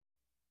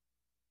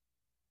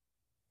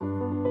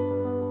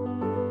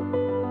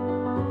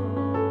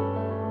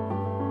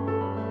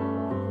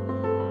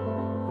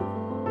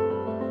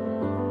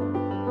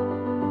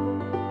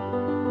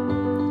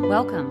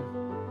Welcome.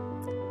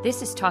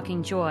 This is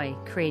Talking Joy,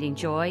 creating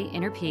joy,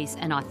 inner peace,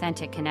 and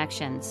authentic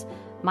connections.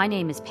 My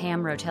name is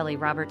Pam Rotelli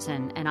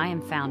Robertson, and I am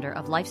founder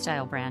of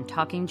lifestyle brand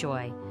Talking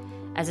Joy.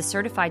 As a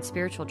certified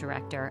spiritual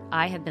director,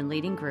 I have been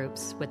leading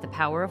groups with the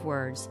power of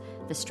words,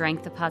 the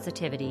strength of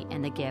positivity,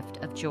 and the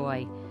gift of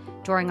joy.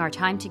 During our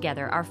time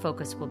together, our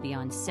focus will be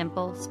on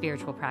simple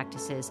spiritual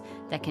practices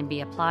that can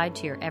be applied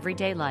to your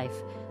everyday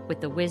life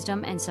with the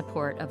wisdom and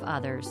support of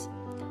others.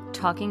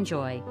 Talking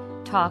Joy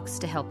talks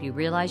to help you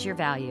realize your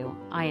value.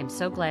 I am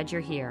so glad you're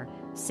here.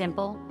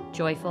 Simple,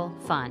 joyful,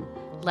 fun.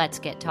 Let's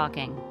get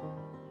talking.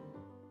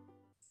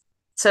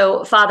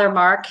 So Father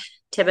Mark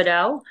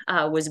Thibodeaux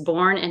was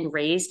born and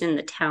raised in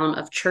the town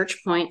of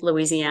Church Point,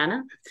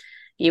 Louisiana.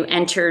 You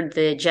entered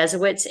the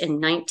Jesuits in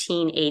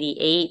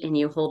 1988, and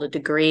you hold a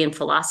degree in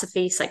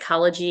philosophy,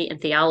 psychology, and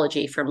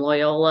theology from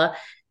Loyola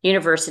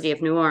University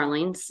of New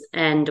Orleans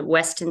and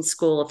Weston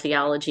School of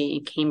Theology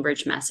in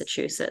Cambridge,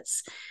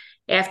 Massachusetts.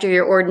 After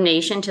your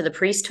ordination to the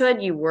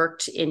priesthood, you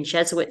worked in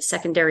Jesuit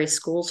secondary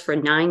schools for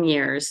 9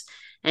 years.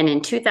 And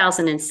in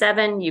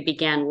 2007, you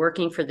began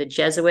working for the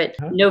Jesuit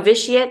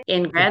novitiate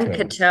in Grand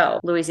Coteau,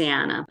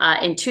 Louisiana.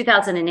 In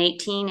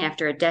 2018,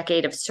 after a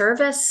decade of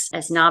service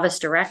as novice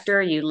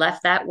director, you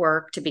left that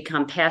work to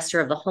become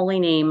pastor of the Holy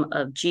Name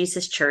of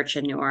Jesus Church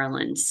in New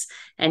Orleans.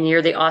 And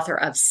you're the author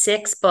of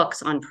 6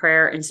 books on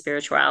prayer and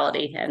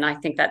spirituality. And I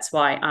think that's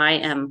why I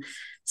am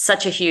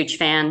such a huge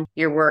fan.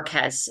 Your work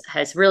has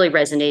really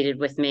resonated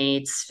with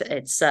me.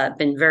 It's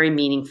been very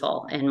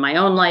meaningful in my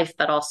own life,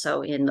 but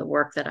also in the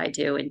work that I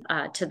do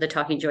to the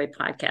Talking Joy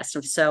podcast.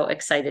 I'm so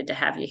excited to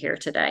have you here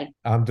today.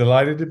 I'm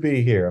delighted to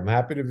be here. I'm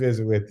happy to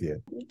visit with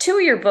you. 2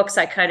 of your books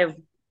I kind of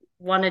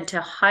wanted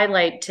to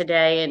highlight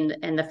today,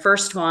 and the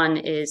first one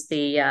is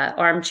the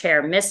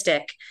Armchair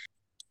Mystic.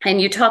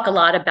 And you talk a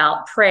lot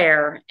about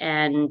prayer.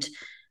 And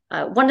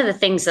one of the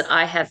things that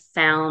I have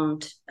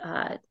found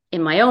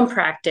in my own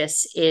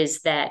practice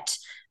is that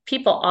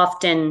people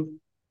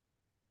often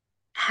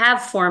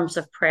have forms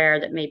of prayer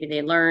that maybe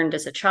they learned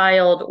as a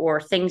child or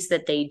things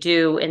that they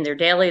do in their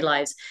daily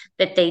lives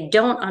that they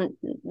don't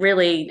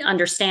really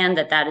understand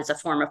that is a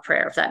form of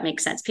prayer, if that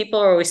makes sense. People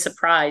are always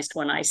surprised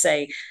when I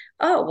say,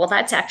 oh, well,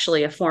 that's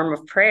actually a form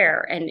of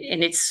prayer. And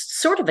it's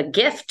sort of a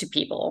gift to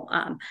people.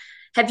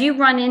 Have you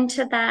run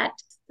into that,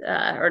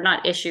 or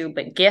not issue,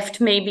 but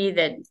gift maybe,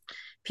 that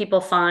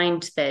people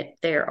find that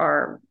there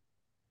are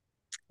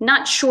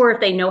not sure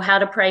if they know how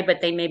to pray, but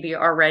they maybe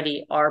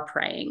already are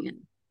praying?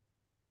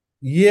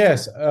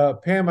 Yes,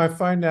 Pam, I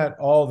find that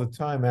all the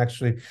time,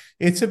 actually.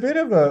 It's a bit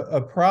of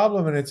a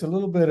problem, and it's a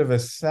little bit of a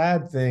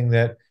sad thing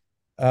that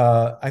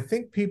I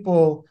think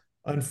people,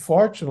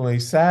 unfortunately,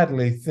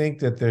 sadly, think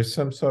that there's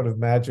some sort of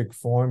magic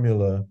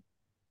formula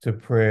to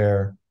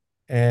prayer,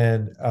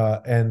 and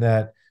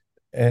that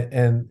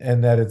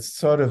it's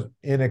sort of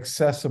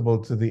inaccessible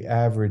to the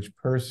average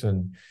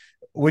person,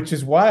 which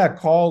is why I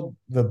called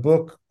the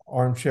book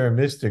Armchair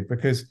Mystic,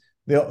 because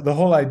the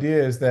whole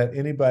idea is that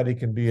anybody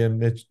can be a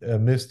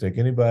mystic.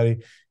 Anybody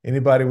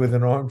with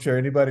an armchair,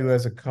 anybody who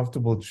has a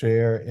comfortable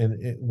chair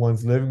in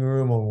one's living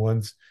room, on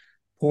one's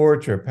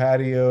porch or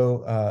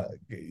patio,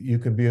 you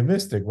can be a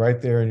mystic right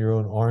there in your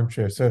own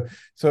armchair.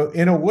 So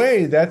in a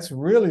way, that's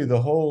really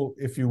the whole,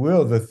 if you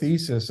will, the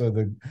thesis or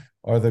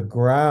the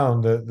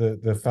ground,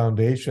 the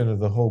foundation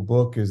of the whole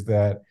book is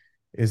that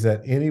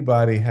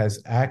anybody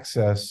has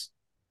access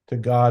to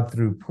God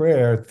through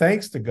prayer,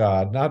 thanks to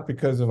God, not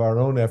because of our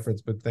own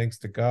efforts, but thanks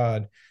to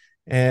God.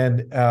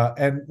 And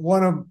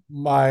one of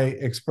my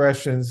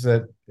expressions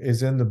that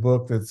is in the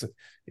book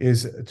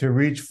is to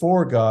reach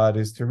for God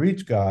is to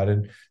reach God.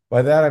 And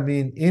by that, I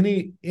mean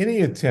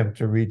any attempt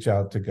to reach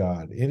out to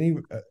God,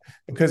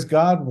 because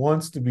God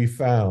wants to be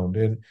found.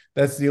 And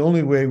that's the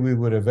only way we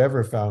would have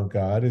ever found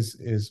God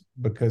is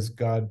because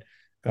God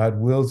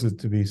wills it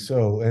to be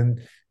so.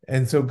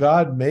 And so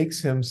God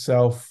makes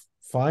himself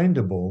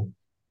findable.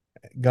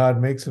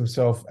 God makes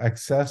himself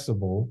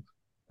accessible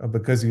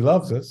because he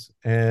loves us.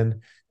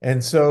 And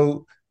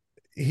so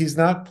he's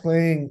not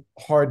playing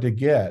hard to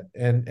get.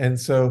 And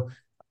so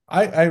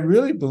I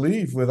really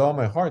believe with all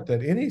my heart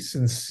that any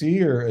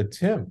sincere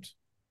attempt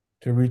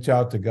to reach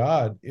out to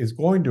God is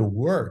going to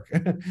work.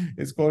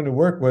 It's going to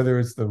work, whether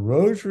it's the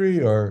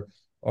rosary or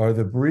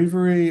the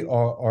breviary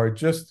or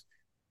just,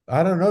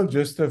 I don't know,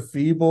 just a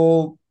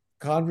feeble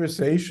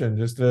conversation,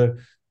 just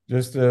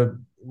a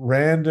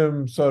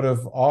random sort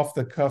of off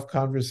the cuff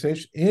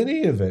conversation,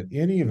 any of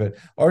it,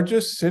 or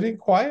just sitting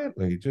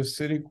quietly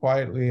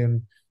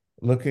and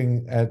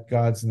looking at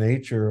God's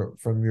nature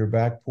from your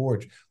back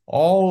porch.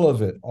 All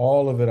of it,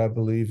 I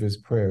believe, is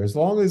prayer. As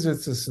long as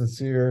it's a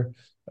sincere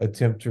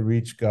attempt to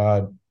reach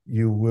God,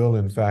 you will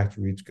in fact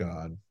reach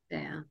God.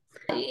 Yeah.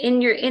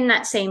 In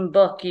that same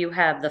book, you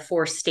have the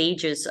 4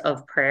 stages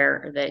of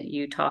prayer that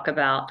you talk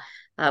about,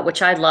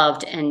 which I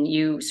loved, and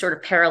you sort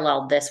of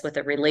paralleled this with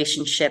a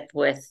relationship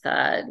with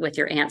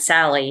your Aunt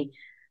Sally.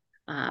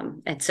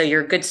 And so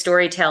you're a good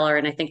storyteller,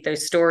 and I think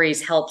those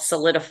stories help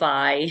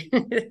solidify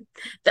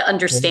the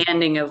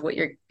understanding of what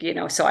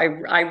so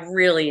I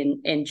really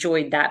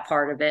enjoyed that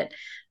part of it.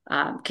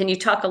 Can you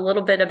talk a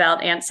little bit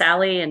about Aunt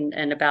Sally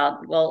and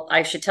about, well,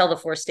 I should tell the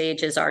four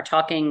stages are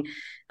talking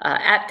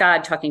at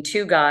God, talking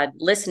to God,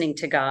 listening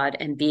to God,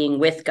 and being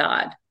with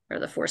God are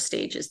the four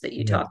stages that you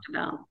Yeah. talked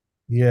about.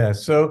 Yeah.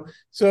 So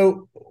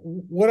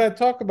what I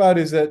talk about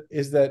is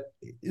that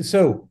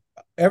so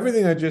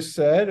everything I just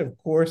said, of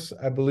course,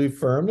 I believe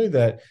firmly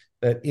that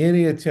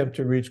any attempt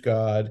to reach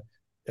God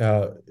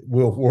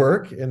will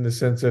work in the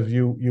sense of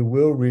you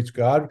will reach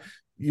God.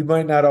 You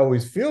might not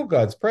always feel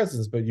God's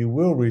presence, but you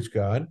will reach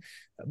God.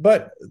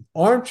 But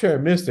Armchair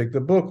Mystic, the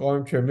book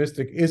Armchair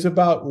Mystic, is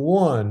about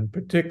one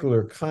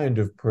particular kind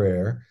of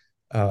prayer,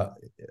 uh,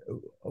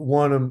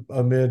 one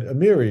amid a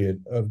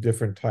myriad of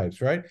different types,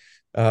 right?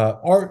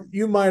 Or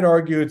you might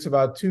argue it's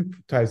about two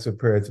types of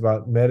prayer. It's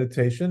about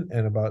meditation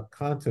and about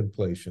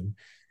contemplation.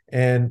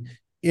 And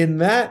in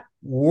that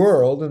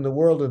world, in the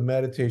world of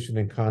meditation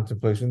and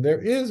contemplation, there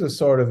is a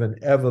sort of an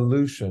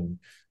evolution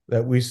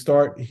that we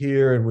start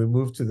here and we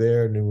move to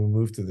there and then we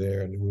move to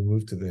there and then we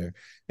move to there.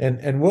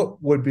 And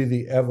what would be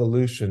the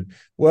evolution?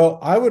 Well,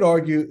 I would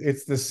argue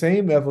it's the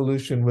same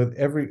evolution with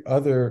every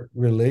other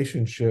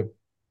relationship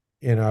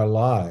in our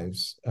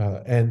lives,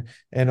 and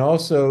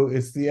also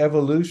it's the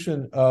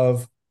evolution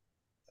of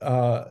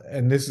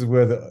and this is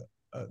where the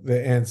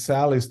Aunt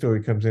Sally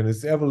story comes in.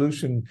 It's the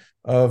evolution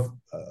of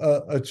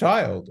a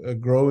child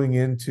growing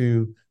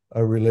into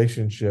a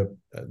relationship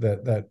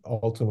that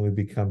ultimately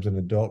becomes an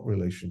adult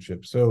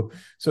relationship. So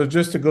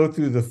just to go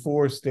through the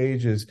four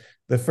stages,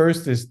 the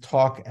first is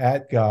talk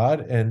at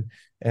God, and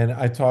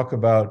I talk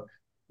about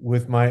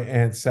with my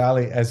Aunt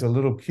Sally as a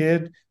little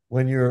kid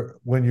when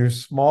you're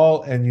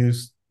small and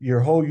your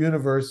whole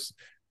universe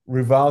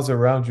revolves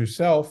around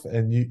yourself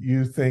and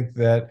you think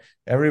that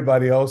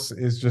everybody else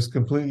is just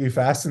completely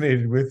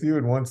fascinated with you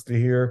and wants to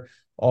hear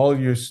all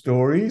your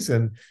stories,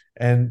 and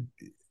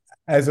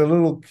as a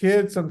little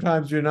kid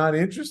sometimes you're not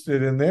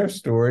interested in their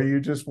story, you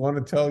just want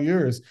to tell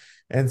yours,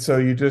 and so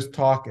you just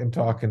talk and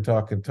talk and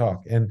talk and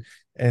talk,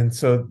 and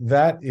so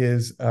that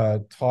is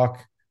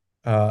talk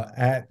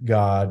at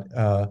God.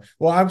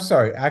 Well, I'm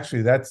sorry,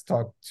 actually that's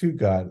talk to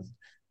God.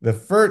 The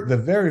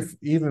very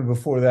even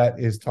before that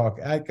is talk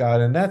at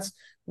God, and that's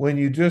when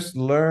you just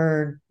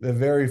learn the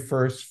very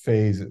first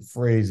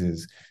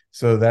phrases.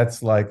 So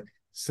that's like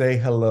say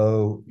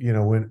hello.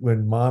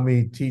 When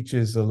mommy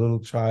teaches a little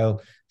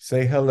child,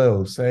 say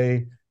hello.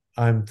 Say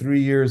I'm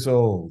 3 years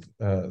old.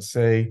 Uh,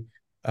 say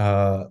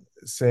I'm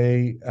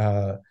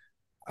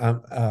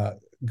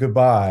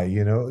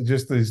goodbye.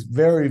 Just these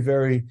very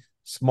very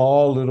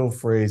small little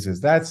phrases.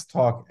 That's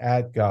talk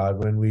at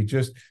God. When we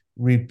just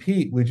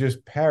repeat, we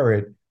just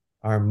parrot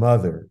our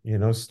mother,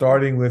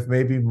 starting with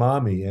maybe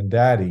mommy and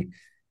daddy.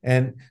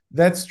 And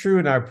that's true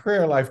in our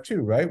prayer life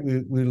too, right?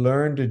 We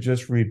learn to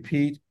just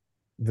repeat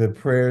the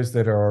prayers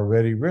that are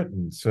already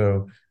written.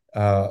 So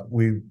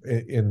we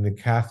in the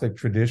Catholic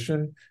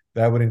tradition,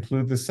 that would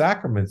include the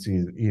sacraments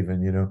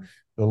even,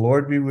 the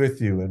Lord be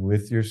with you and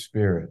with your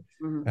spirit.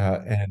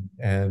 Mhm.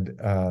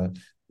 And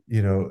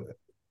you know,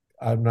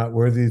 I'm not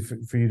worthy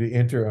for you to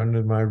enter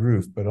under my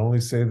roof, but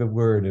only say the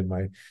word in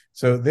my.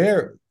 So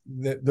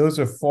those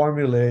are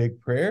formulaic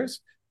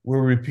prayers.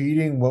 We're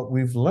repeating what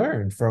we've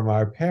learned from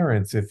our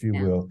parents, if you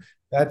Yeah. will.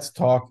 That's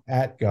talk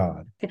at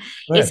God. Go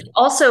It's ahead.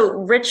 also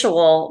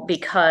ritual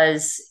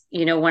because,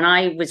 when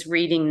I was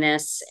reading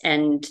this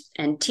and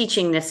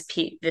teaching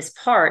this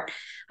part,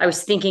 I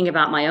was thinking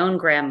about my own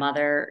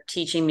grandmother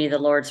teaching me the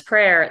Lord's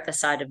Prayer at the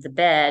side of the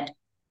bed.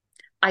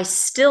 I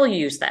still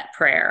use that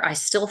prayer. I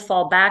still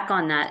fall back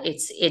on that.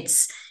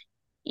 It's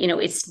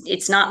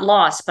not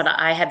lost, but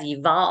I have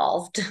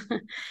evolved,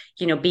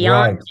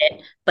 beyond Right.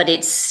 it, but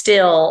it's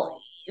still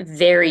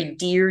very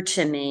dear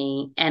to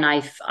me. And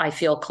I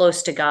feel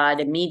close to God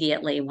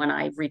immediately when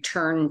I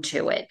return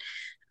to it.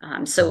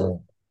 So Right.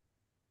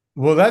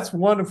 Well, that's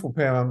wonderful,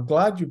 Pam. I'm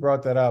glad you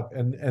brought that up.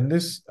 And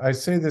this, I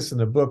say this in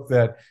the book,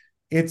 that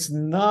it's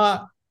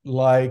not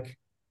like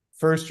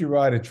first you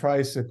ride a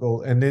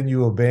tricycle and then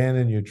you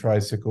abandon your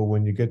tricycle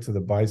when you get to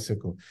the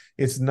bicycle.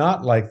 It's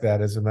not like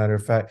that, as a matter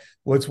of fact.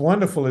 What's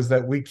wonderful is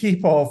that we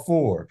keep all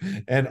four,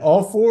 and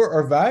all four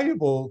are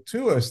valuable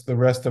to us the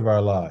rest of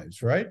our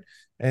lives, right?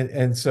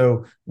 And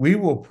so we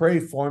will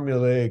pray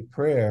formulaic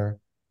prayer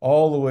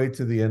all the way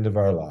to the end of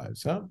our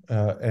lives, huh?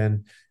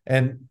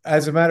 And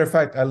as a matter of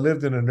fact, I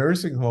lived in a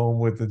nursing home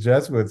with the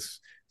Jesuits.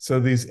 So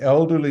these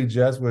elderly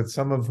Jesuits,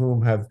 some of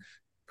whom have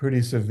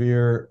pretty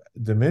severe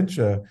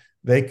dementia,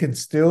 they can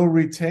still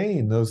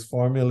retain those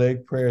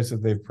formulaic prayers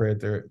that they've prayed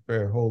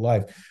their whole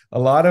life. A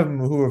lot of them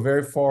who are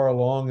very far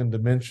along in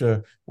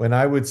dementia, when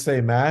I would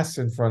say Mass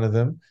in front of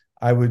them,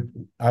 I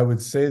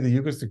would say the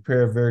Eucharistic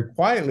prayer very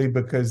quietly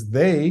because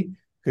they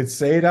could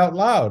say it out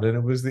loud, and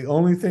it was the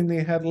only thing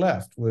they had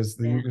left was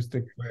the yeah.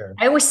 Eucharistic prayer.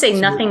 I always say So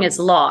nothing is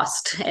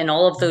lost, and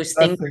all of those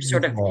things are nothing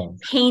sort is of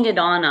lost. painted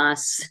on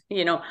us,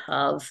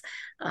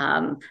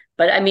 um,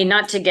 but I mean,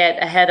 not to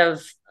get ahead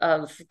of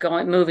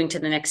moving to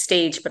the next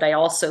stage, but I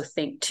also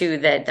think too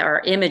that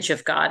our image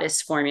of God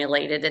is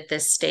formulated at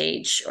this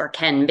stage, or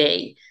can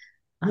be.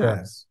 uh,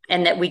 Yes.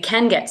 and that we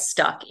can get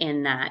stuck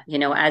in that,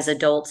 as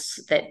adults,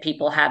 that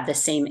people have the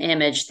same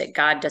image, that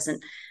God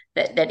doesn't,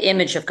 that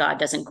image of God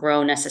doesn't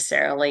grow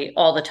necessarily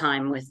all the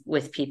time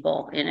with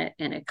people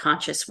in a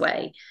conscious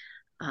way.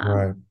 Um,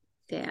 Right.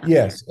 yeah.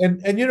 Yes.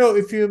 And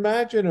if you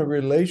imagine a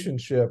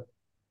relationship,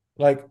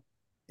 like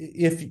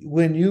if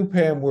when you,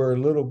 Pam, were a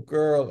little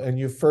girl and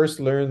you first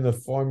learned the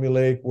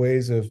formulaic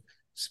ways of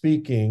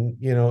speaking,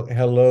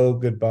 hello,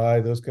 goodbye,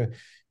 those kind,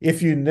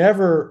 if you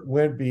never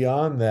went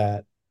beyond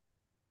that,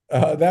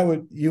 that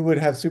would you would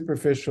have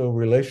superficial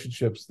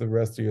relationships the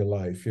rest of your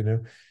life,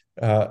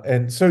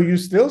 and so you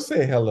still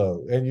say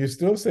hello and you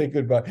still say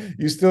goodbye.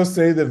 You still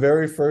say the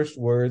very first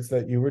words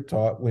that you were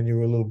taught when you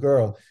were a little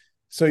girl.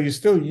 So you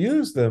still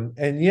use them,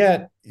 and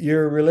yet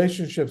your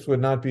relationships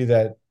would not be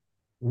that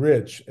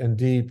rich and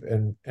deep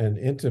and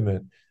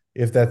intimate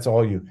if that's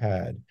all you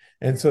had.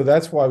 And so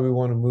that's why we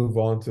want to move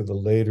on to the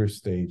later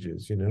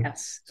stages.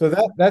 Yes. So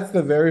that's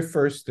the very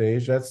first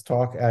stage. That's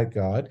talk at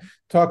God.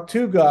 Talk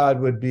to God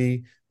would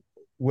be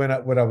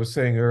what I was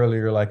saying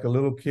earlier, like a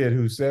little kid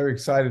who's very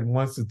excited and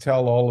wants to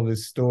tell all of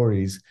his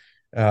stories,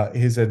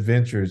 his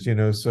adventures.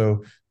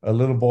 So a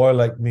little boy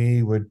like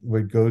me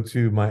would go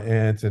to my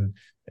aunt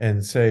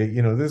and say,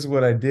 this is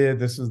what I did.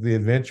 This is the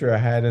adventure I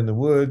had in the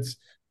woods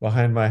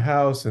behind my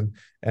house, and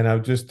I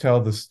would just tell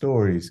the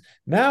stories.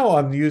 Now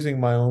I'm using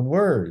my own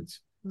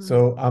words,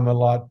 so I'm a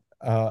lot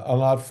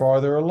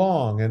farther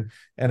along,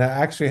 and I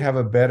actually have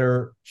a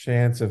better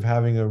chance of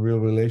having a real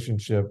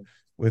relationship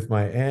with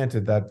my aunt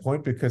at that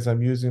point because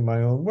I'm using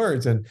my own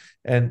words and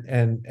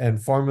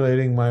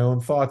formulating my own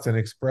thoughts and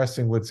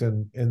expressing what's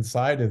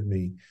inside of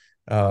me.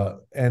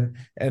 And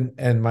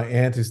my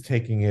aunt is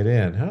taking it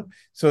in, huh?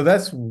 So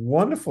that's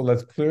wonderful.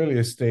 That's clearly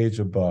a stage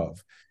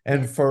above.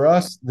 And for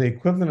us, the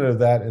equivalent of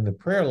that in the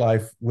prayer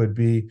life would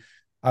be,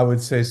 I would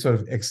say, sort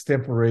of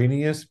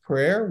extemporaneous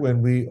prayer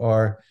when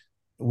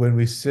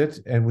we sit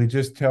and we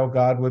just tell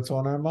God what's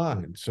on our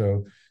mind.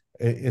 So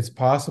it's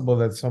possible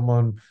that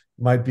someone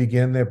might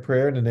begin their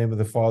prayer in the name of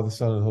the Father,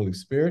 Son, and Holy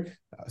Spirit.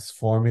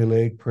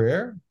 Formulaic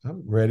prayer,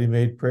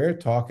 ready-made prayer,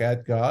 talk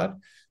at God.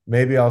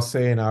 Maybe I'll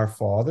say an Our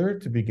Father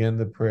to begin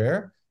the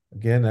prayer.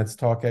 Again, that's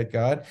talk at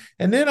God.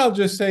 And then I'll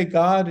just say,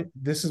 God,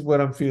 this is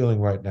what I'm feeling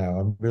right now.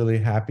 I'm really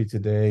happy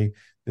today.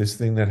 This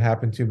thing that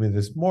happened to me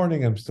this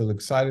morning, I'm still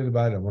excited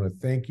about it. I want to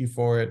thank you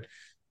for it.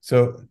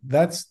 So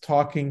that's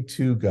talking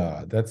to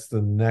God. That's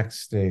the next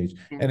stage.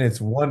 Yeah. And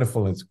it's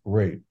wonderful. It's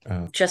great.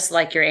 Just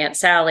like your Aunt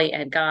Sally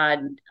and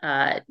God,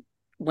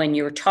 when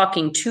you're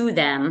talking to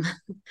them,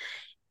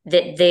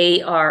 that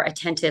they are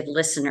attentive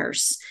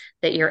listeners,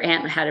 that your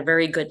aunt had a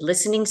very good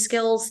listening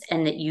skills,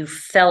 and that you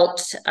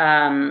felt,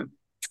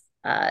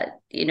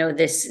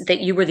 this, that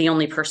you were the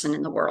only person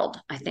in the world,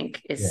 I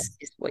think Yeah.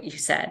 is what you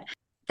said.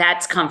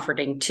 That's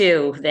comforting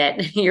too,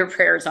 that your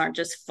prayers aren't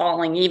just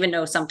falling, even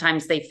though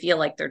sometimes they feel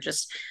like they're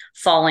just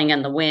falling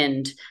in the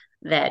wind,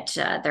 that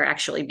they're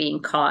actually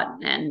being caught,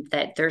 and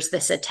that there's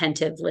this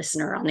attentive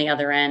listener on the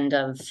other end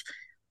of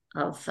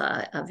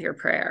your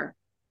prayer.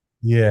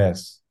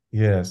 Yes.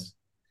 Yes.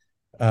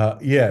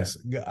 Yes,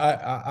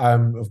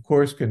 I'm of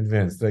course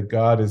convinced that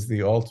God is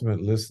the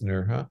ultimate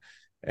listener, huh?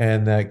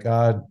 And that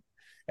God,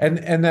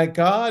 and that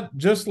God,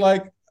 just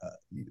like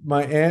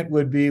my aunt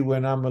would be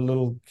when I'm a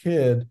little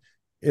kid,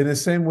 in the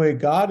same way,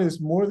 God is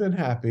more than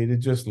happy to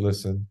just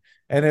listen.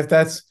 And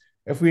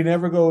if we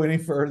never go any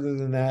further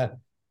than that,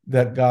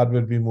 that God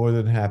would be more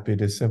than happy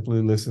to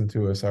simply listen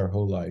to us our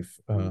whole life.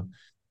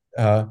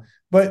 Uh,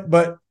 but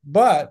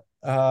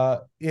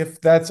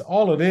if that's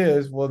all it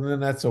is, well, then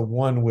that's a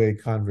one-way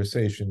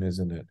conversation,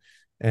 isn't it?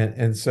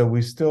 And so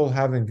we still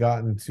haven't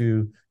gotten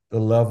to the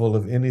level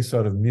of any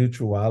sort of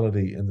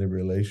mutuality in the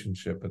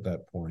relationship at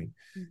that point.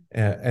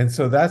 And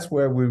so that's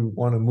where we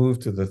want to move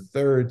to the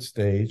third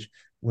stage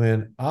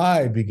when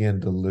I begin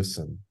to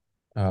listen.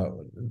 Uh,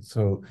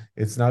 so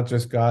it's not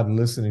just God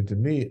listening to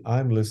me,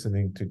 I'm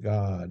listening to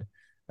God.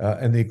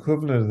 And the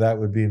equivalent of that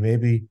would be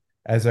maybe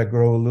as I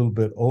grow a little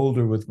bit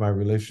older with my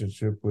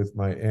relationship with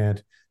my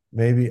aunt,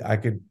 maybe I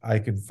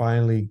could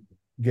finally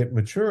get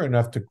mature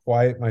enough to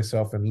quiet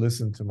myself and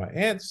listen to my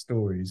aunt's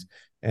stories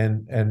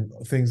and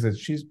things that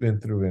she's been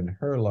through in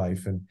her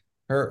life and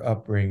her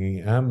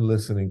upbringing. I'm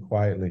listening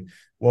quietly.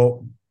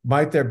 Well,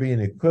 might there be an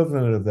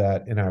equivalent of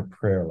that in our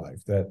prayer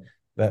life, that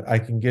I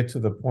can get to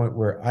the point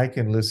where I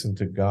can listen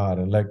to God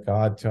and let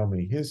God tell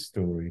me his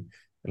story,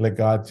 and let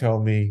God tell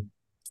me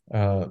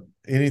uh,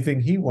 anything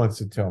he wants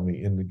to tell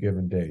me in the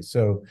given day.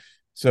 So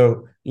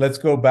let's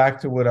go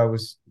back to what I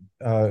was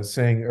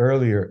saying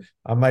earlier.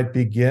 I might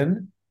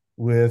begin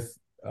with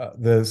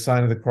the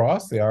sign of the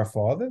cross, the Our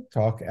Father,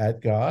 talk at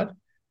God,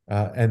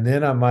 and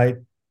then I might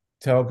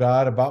tell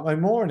God about my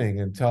morning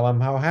and tell him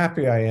how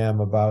happy I am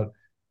about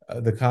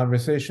the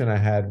conversation I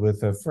had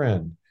with a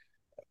friend.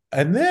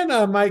 And then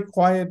I might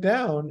quiet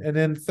down. And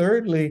then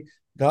thirdly,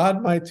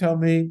 God might tell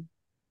me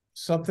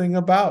something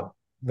about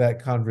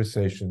that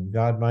conversation.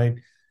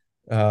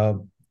 Uh,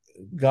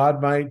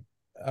 God might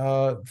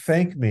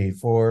thank me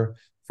for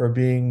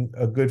being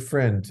a good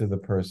friend to the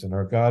person,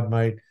 or God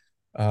might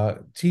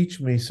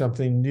teach me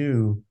something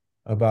new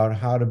about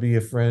how to be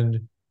a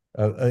friend,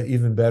 an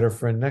even better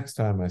friend next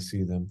time I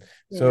see them.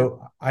 Yeah.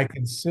 So I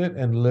can sit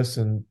and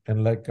listen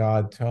and let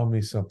God tell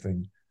me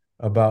something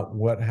about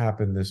what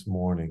happened this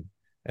morning.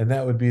 And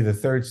that would be the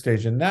third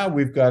stage. And now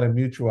we've got a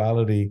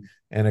mutuality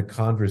and a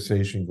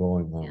conversation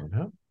going Yeah. on,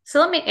 huh? So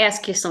let me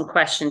ask you some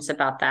questions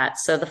about that.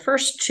 So the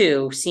first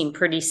two seem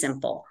pretty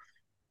simple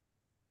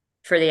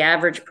for the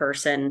average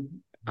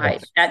person. I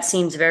Yes. that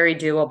seems very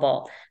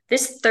doable.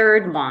 This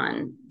third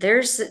one,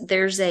 there's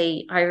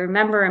a I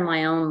remember in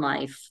my own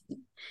life,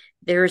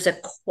 there's a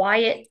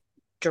quiet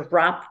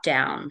drop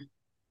down.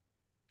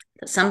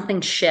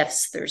 Something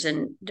shifts.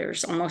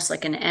 There's almost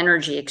like an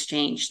energy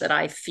exchange that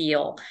I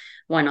feel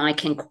when I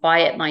can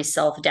quiet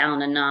myself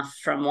down enough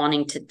from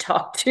wanting to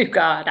talk to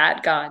God,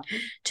 at God,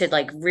 to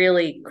like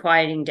really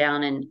quieting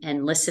down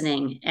and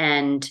listening.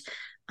 And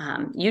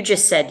you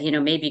just said,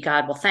 maybe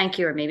God will thank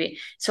you, or maybe.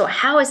 So,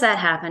 how is that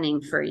happening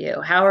for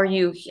you? How are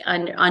you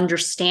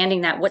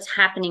understanding that? What's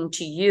happening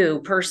to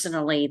you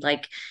personally?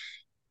 Like,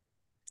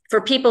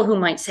 for people who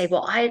might say,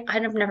 well,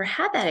 I've never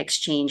had that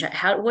exchange.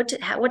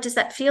 What does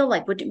that feel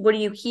like? What are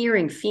you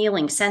hearing,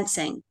 feeling,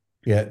 sensing?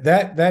 Yeah,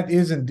 that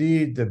is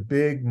indeed the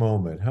big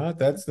moment, huh?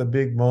 That's the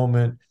big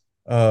moment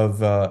of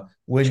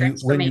when you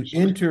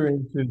Transformation. enter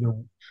into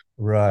the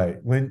right,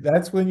 when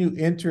that's when you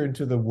enter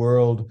into the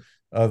world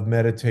of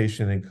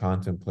meditation and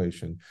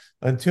contemplation.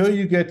 Until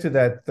you get to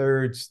that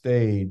third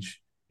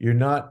stage, you're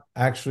not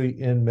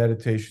actually in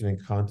meditation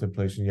and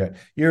contemplation yet.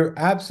 You're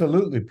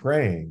absolutely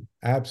praying,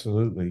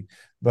 absolutely,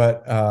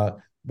 but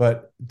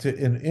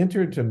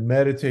enter into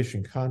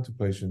meditation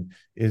contemplation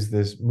is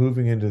this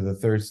moving into the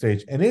third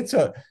stage, and it's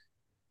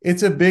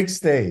a big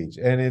stage,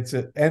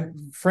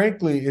 and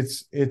frankly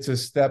it's a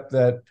step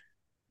that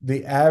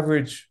the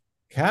average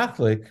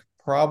Catholic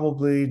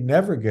probably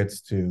never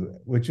gets to,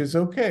 which is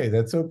okay.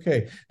 That's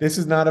okay. This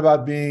is not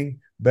about being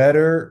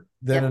better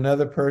than Yep.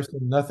 another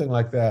person, nothing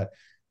like that.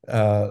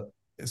 uh,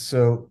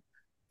 so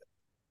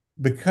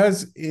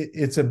because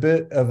it's a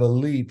bit of a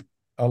leap,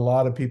 a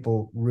lot of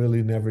people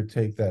really never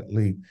take that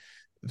leap.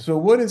 So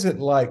what is it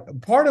like?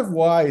 Part of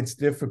why it's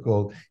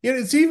difficult,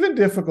 it's even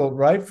difficult,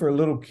 right, for a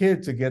little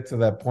kid to get to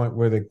that point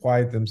where they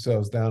quiet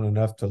themselves down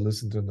enough to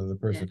listen to another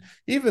Yeah. person.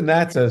 Even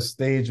that's a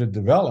stage of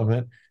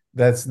development.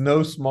 That's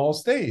no small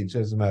stage,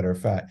 as a matter of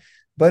fact.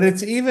 But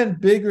it's even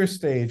bigger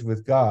stage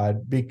with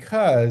God,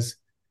 because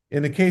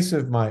in the case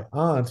of my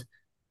aunt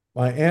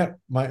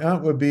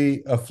would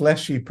be a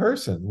fleshy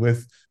person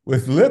with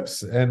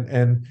lips,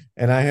 and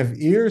I have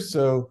ears,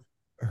 so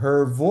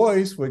her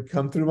voice would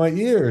come through my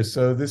ears.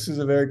 So this is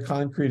a very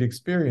concrete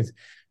experience.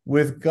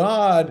 With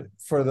God,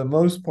 for the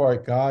most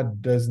part,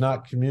 God does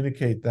not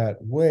communicate that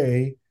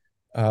way.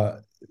 uh,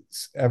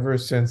 Ever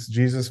since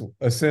Jesus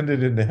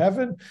ascended into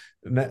heaven,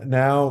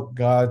 now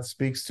God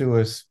speaks to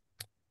us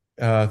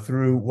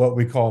through what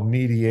we call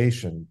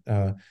mediation.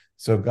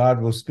 So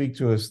God will speak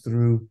to us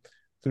through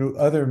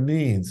other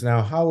means.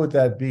 Now, how would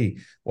that be?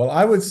 Well,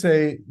 I would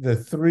say the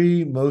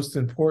three most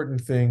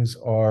important things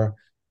are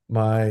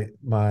my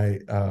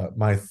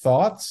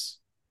thoughts,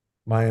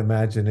 my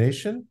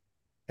imagination,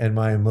 and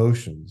my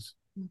emotions.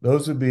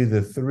 Those would be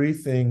the three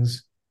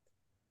things,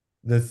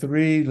 the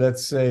three,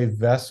 let's say,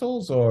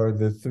 vessels, or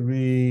the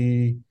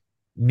three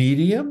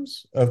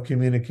mediums of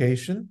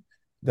communication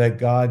that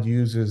God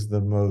uses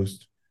the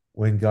most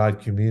when God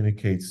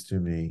communicates to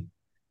me.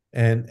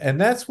 And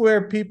that's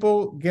where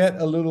people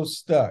get a little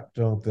stuck,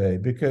 don't they?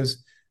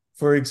 Because,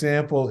 for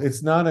example,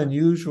 it's not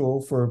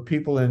unusual for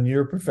people in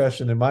your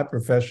profession, in my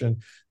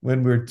profession,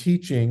 when we're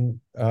teaching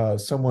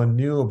someone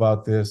new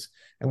about this,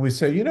 and we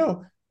say, uh,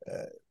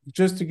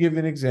 just to give you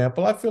an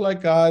example, I feel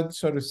like God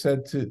sort of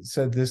said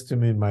this to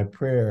me in my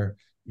prayer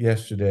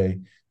yesterday.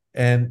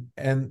 And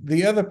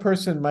the other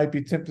person might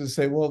be tempted to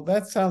say, well,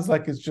 that sounds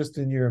like it's just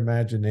in your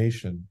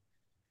imagination.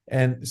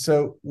 And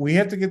so we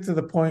have to get to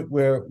the point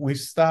where we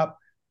stop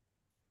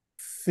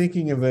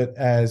thinking of it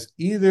as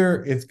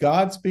either it's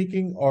God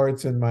speaking or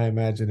it's in my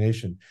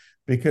imagination,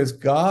 because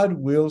God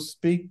will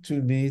speak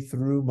to me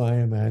through my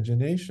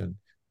imagination.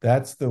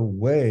 That's the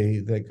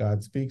way that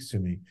God speaks to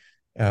me.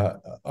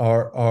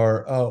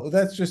 Or oh,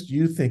 that's just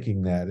you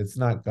thinking that. It's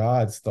not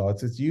God's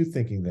thoughts, it's you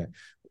thinking that.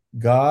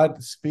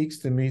 God speaks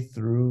to me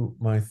through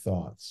my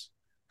thoughts.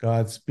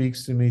 God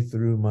speaks to me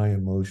through my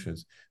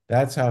emotions.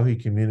 That's how he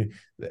communicates.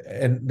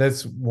 And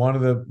that's one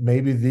of the,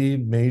 maybe the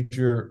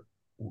major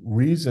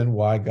reason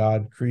why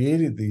God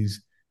created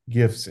these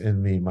gifts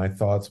in me, my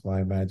thoughts,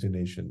 my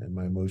imagination, and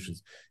my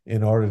emotions,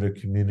 in order to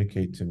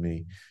communicate to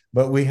me.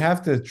 But we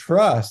have to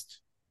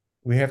trust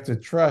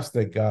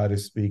that God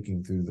is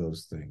speaking through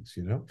those things.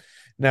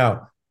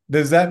 Now,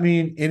 does that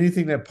mean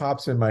anything that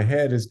pops in my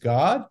head is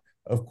God?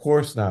 Of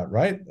course not,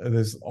 right?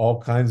 There's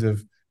all kinds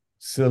of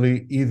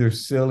either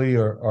silly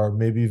or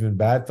maybe even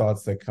bad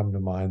thoughts that come to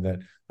mind that,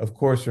 of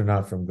course, are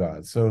not from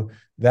God. So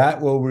that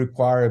will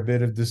require a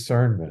bit of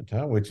discernment,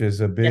 huh? Which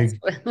is a Yes.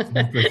 big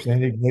thing for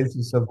St.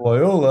 Ignatius of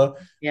Loyola.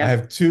 I Yeah.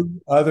 have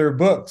two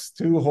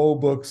whole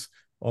books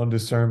on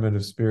discernment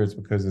of spirits,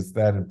 because it's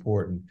that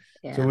important.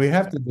 So Yeah. we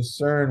have to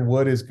discern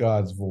what is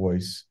God's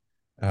voice,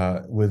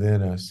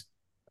 within us.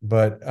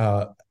 But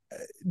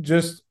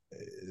just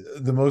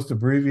the most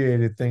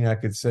abbreviated thing I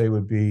could say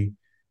would be,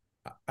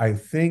 I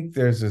think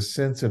there's a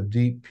sense of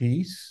deep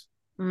peace.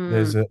 Mm,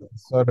 There's a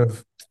sort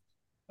of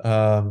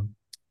um,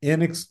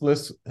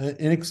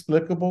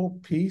 inexplicable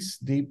peace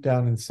deep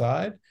down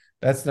inside.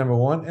 That's number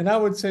one. And I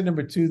would say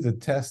number two, the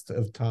test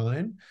of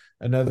time.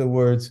 In other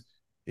words,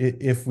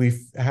 if we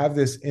have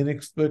this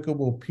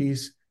inexplicable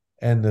peace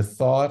and the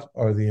thought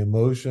or the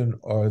emotion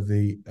or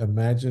the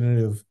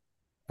imaginative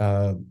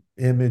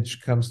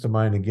image comes to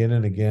mind again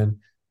and again,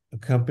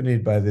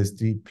 accompanied by this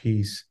deep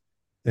peace,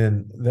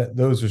 then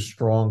those are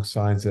strong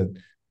signs that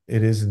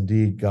it is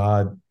indeed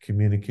God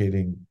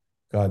communicating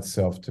God's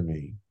self to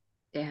me.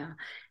 yeah.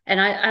 And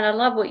I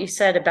love what you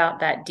said about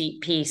that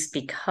deep peace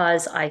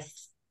because I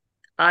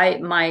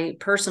my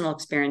personal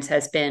experience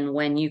has been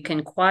when you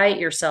can quiet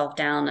yourself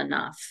down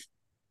enough,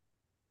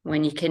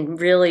 when you can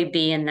really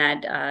be in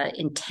that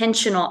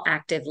intentional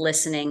active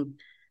listening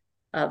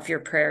of your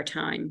prayer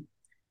time.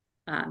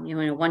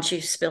 Once you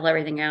spill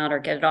everything out or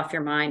get it off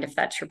your mind, if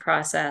that's your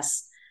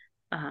process,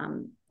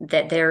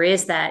 that there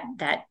is that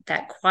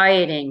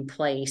quieting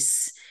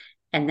place,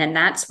 and then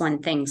that's when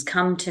things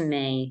come to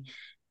me,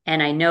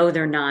 and I know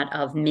they're not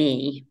of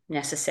me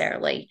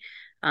necessarily.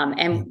 Yeah.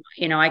 And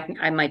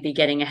I might be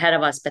getting ahead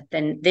of us, but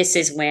then this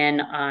is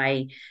when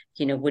I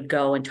would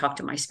go and talk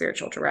to my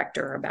spiritual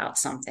director about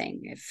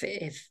something.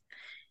 If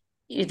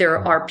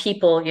there are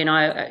people,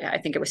 I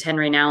think it was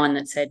Henry Nouwen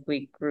that said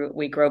we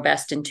grow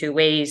best in two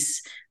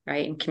ways,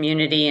 right? In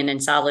community and in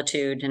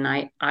solitude. And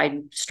I'm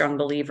a strong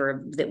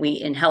believer that we,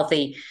 in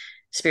healthy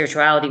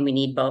spirituality, we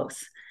need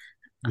both.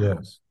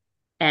 Yes.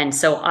 And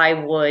so I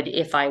would,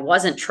 if I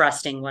wasn't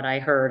trusting what I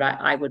heard,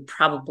 I would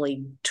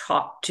probably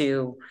talk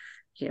to,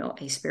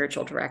 a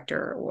spiritual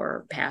director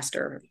or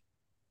pastor,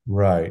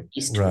 Right.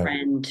 east Right.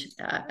 friend,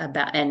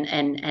 about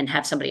and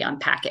have somebody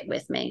unpack it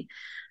with me.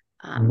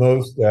 Um,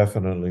 Most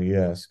definitely,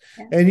 yes.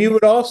 yeah. And you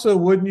would also,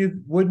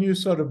 wouldn't you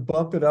sort of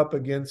bump it up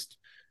against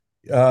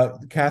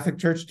Catholic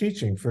Church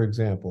teaching, for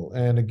example,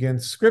 and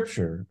against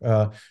Scripture?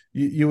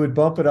 You would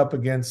bump it up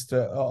against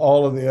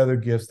all of the other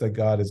gifts that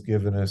God has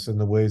given us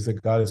and the ways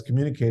that God has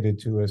communicated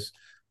to us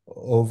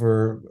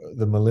over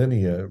the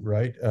millennia,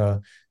 right?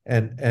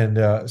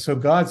 And so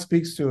God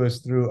speaks to us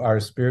through our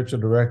spiritual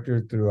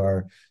director, through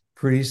our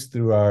priest,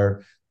 through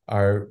our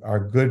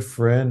good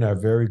friend, our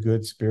very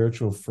good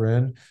spiritual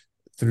friend,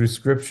 through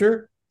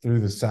Scripture, through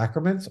the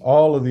sacraments,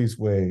 all of these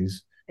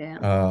ways.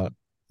 Yeah.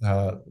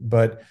 Uh,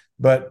 but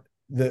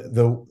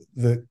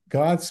the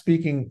God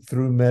speaking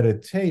through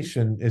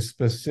meditation is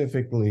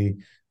specifically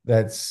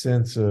that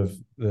sense of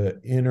the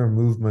inner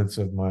movements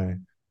of my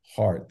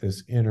heart,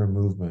 this inner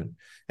movement.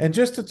 And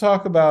just to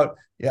talk about,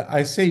 yeah,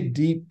 I say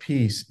deep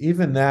peace,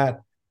 even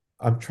that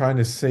I'm trying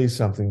to say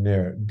something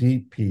there,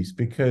 deep peace,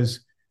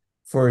 because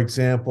for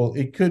example,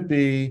 it could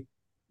be,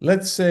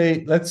 let's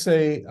say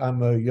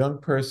I'm a young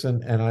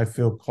person and I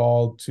feel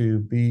called to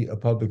be a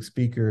public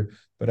speaker,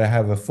 but I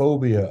have a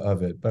phobia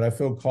of it, but I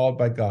feel called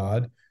by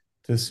God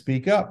to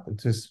speak up,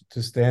 to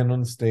stand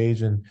on the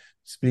stage and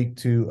speak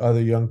to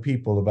other young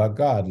people about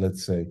God,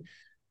 let's say.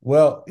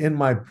 Well, in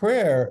my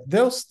prayer,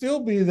 there'll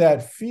still be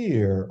that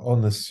fear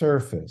on the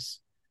surface,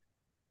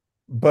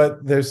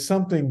 but there's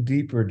something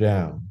deeper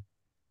down.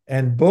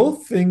 And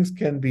both things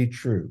can be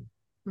true.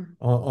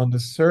 On the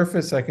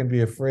surface, I can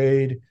be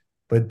afraid,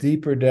 but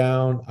deeper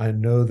down, I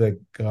know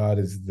that God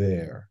is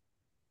there.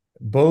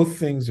 Both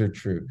things are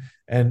true.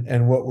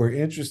 And what we're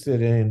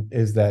interested in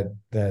is that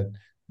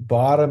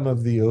bottom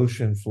of the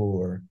ocean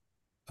floor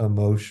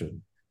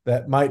emotion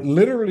that might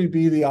literally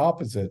be the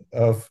opposite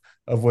of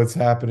what's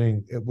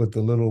happening with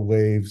the little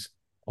waves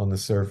on the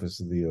surface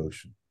of the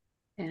ocean.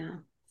 Yeah.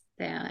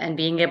 Yeah. And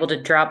being able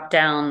to drop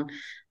down.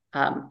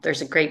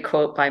 There's a great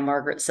quote by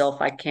Margaret Silf.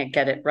 I can't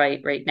get it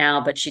right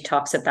now, but she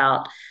talks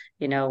about,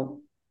 you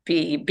know,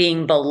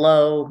 being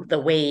below the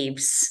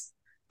waves,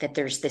 that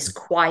there's this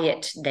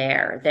quiet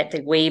there, that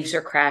the waves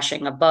are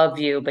crashing above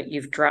you, but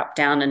you've dropped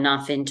down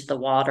enough into the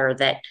water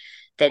that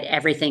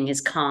everything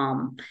is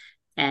calm.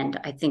 And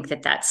I think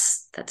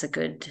that's a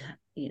good,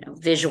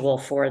 visual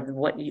for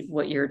what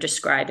you're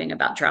describing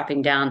about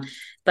dropping down.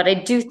 But I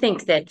do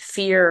think that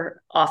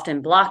fear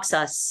often blocks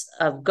us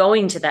of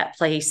going to that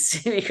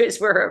place because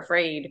we're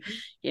afraid,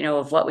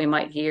 of what we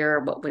might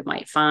hear, what we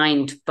might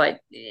find. But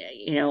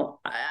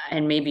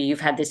and maybe you've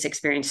had this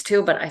experience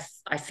too, but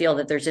I feel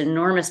that there's an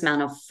enormous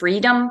amount of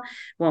freedom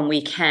when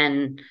we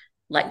can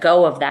let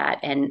go of that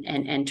and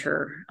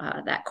enter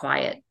that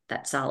quiet,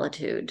 that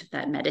solitude,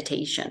 that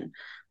meditation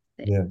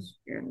that Yes.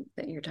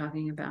 you're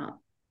talking about.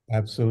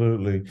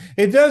 Absolutely.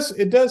 It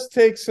does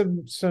take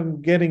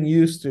some getting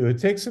used to. It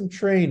takes some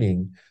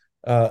training,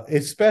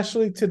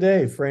 especially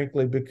today,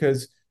 frankly,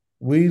 because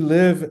we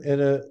live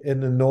in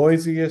the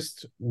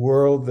noisiest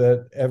world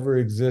that ever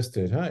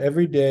existed. Huh?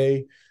 Every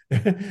day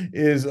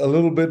is a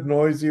little bit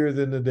noisier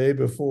than the day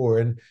before.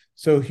 And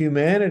so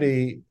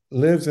humanity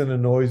lives in a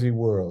noisy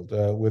world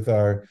with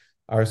our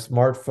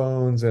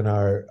smartphones and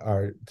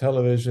our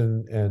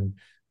television and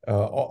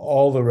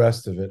all the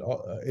rest of it.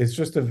 It's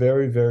just a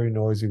very, very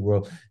noisy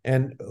world.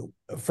 And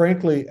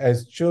frankly,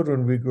 as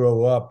children, we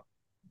grow up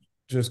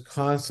just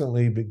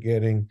constantly be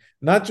getting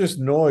not just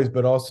noise,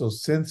 but also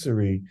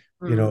sensory,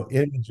 Mm,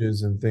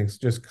 images and things,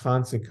 just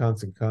constant,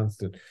 constant,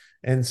 constant.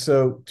 And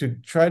so to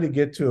try to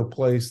get to a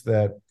place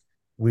that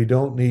we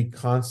don't need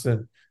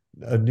constant,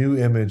 a new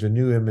image, a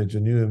new image, a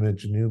new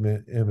image, a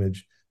new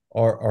image,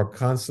 or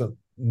constant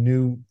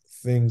new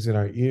things in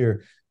our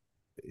ear,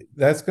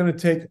 that's going to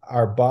take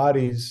our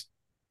bodies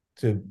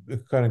to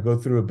kind of go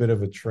through a bit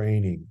of a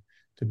training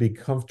to be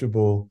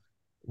comfortable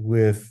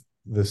with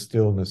the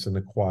stillness and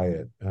the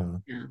quiet,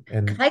 yeah.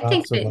 and 'Cause I not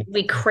think so that much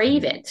we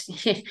crave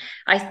thinking. it.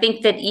 I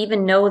think that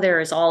even though there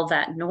is all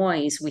that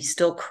noise, we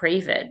still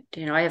crave it.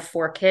 I have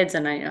four kids,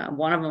 and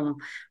one of them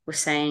was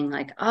saying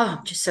like, "Oh,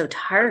 I'm just so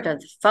tired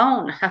of the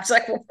phone." I was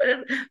like, "Well,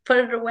 put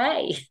it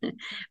away."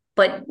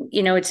 But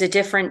it's a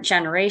different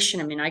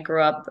generation. I mean, I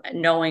grew up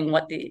knowing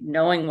what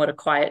a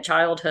quiet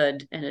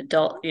childhood and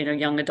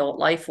young adult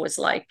life was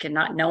like, and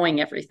not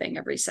knowing everything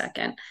every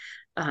second.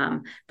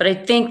 But I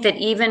think that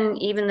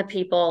even the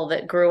people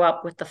that grew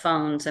up with the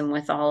phones and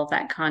with all of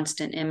that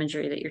constant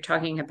imagery that you're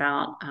talking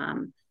about,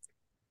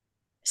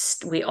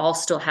 we all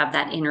still have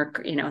that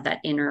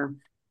inner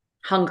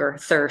hunger,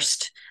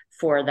 thirst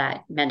for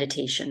that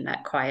meditation,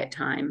 that quiet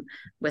time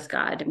with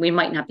God. We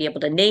might not be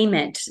able to name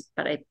it,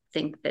 but I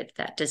think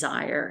that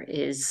desire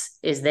is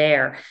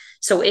there.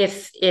 So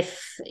if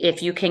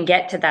you can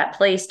get to that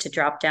place, to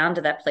drop down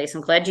to that place,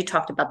 I'm glad you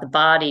talked about the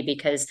body,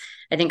 because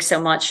I think so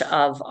much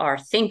of our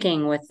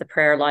thinking with the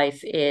prayer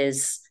life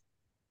is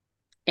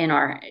in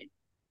our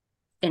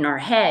in our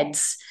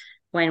heads,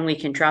 when we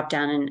can drop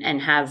down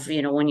and have,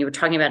 when you were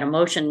talking about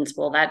emotions,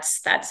 well,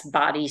 that's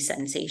body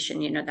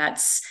sensation,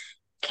 that's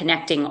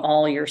connecting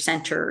all your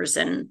centers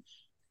and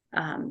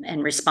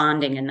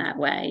responding in that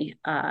way.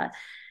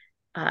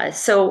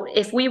 So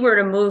if we were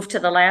to move to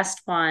the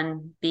last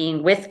one,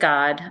 being with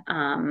God,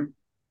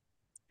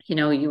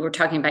 you were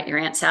talking about your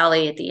Aunt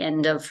Sally at the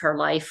end of her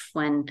life,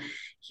 when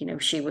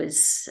she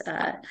was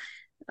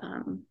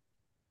um,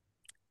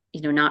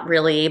 not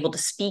really able to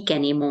speak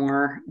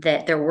anymore,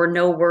 that there were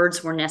no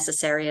words were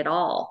necessary at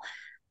all.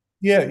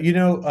 Yeah,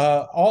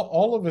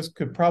 all of us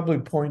could probably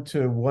point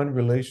to one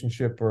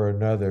relationship or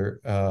another,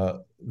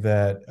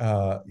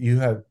 that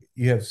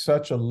you have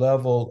such a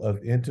level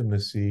of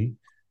intimacy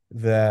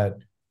that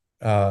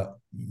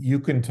you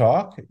can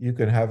talk, you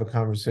can have a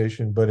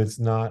conversation, but it's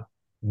not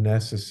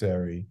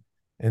necessary.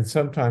 And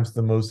sometimes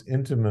the most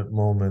intimate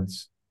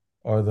moments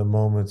are the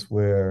moments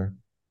where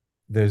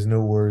there's no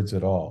words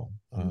at all.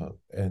 I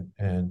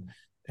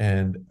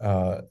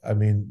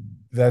mean,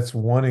 that's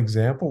one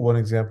example. One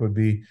example would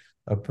be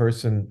a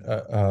person,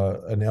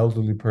 an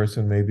elderly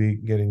person, maybe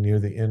getting near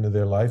the end of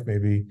their life,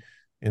 maybe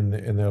in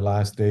their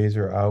last days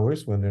or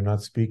hours when they're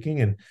not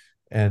speaking,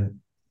 and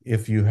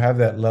if you have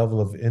that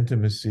level of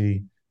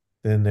intimacy,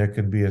 then there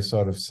can be a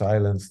sort of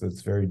silence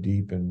that's very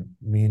deep and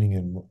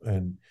meaningful,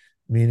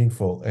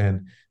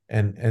 and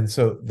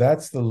so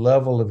that's the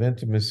level of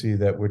intimacy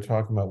that we're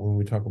talking about when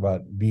we talk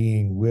about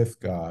being with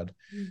God.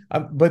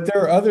 But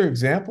there are other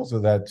examples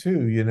of that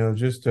too.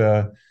 Just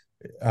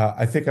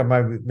I think I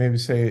might maybe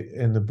say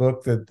in the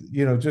book that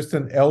just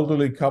an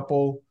elderly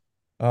couple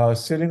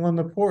sitting on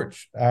the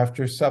porch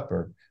after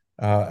supper,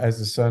 as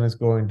the sun is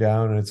going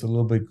down and it's a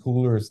little bit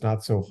cooler, it's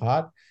not so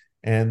hot,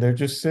 and they're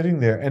just sitting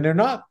there and they're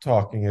not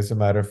talking. As a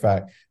matter of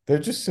fact, they're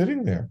just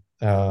sitting there,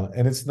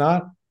 and it's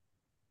not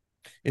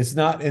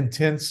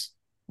intense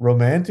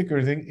romantic or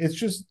anything. It's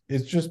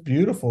just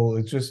beautiful.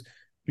 It's just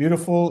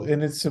beautiful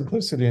in its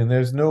simplicity, and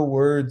there's no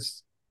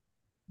words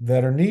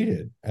that are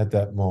needed at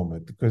that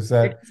moment because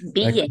They're that just that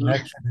being.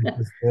 connection is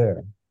just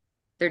there.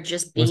 They're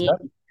just Was being.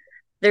 that?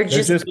 They're They're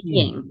just just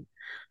being. being.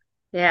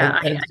 Yeah,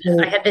 And I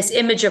so had this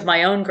image of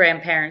my own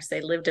grandparents.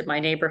 They lived in my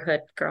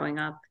neighborhood growing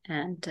up,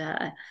 and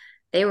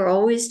they were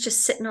always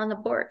just sitting on the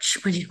porch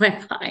when you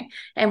went by,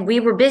 and we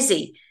were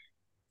busy,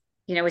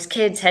 as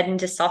kids, heading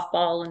to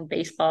softball and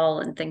baseball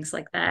and things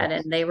like that.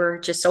 yes, And they were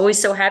just always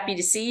so happy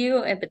to see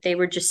you, but they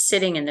were just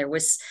sitting, and there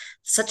was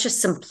such a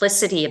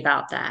simplicity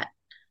about that.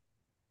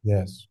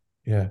 yes,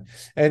 yeah,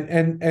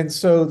 and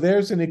so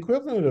there's an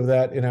equivalent of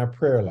that in our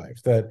prayer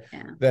life, that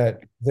Yeah.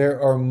 that there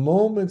are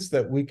moments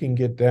that we can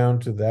get down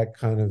to that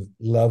kind of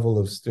level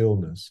of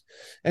stillness,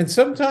 and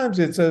sometimes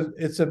it's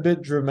a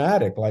bit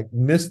dramatic, like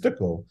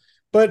mystical,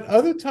 but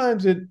other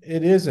times it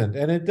isn't,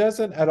 and it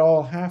doesn't at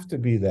all have to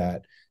be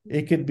that.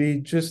 It could be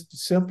just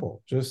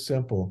simple, just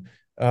simple.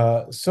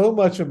 So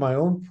much of my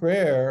own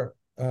prayer,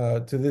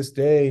 to this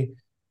day,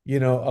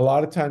 a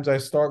lot of times I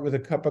start with a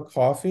cup of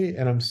coffee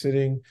and I'm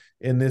sitting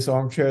in this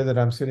armchair that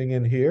I'm sitting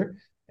in here.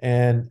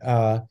 And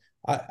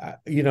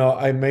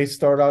I may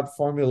start out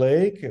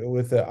formulaic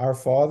with Our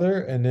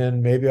Father, and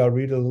then maybe I'll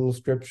read a little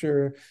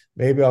scripture,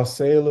 maybe I'll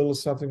say a little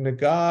something to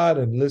God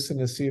and listen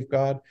to see if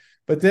God.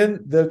 But then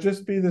there'll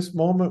just be this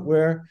moment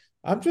where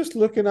I'm just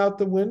looking out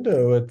the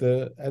window at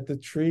the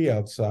tree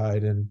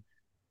outside, and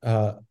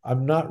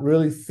I'm not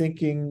really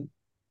thinking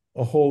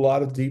a whole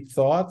lot of deep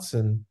thoughts,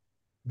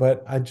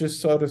 but I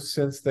just sort of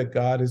sense that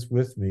God is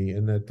with me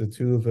and that the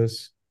two of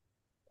us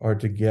are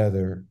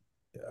together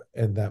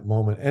in that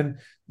moment. And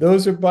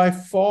those are by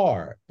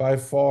far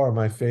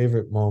my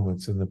favorite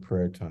moments in the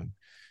prayer time.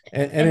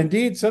 And And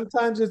indeed,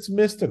 sometimes it's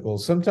mystical.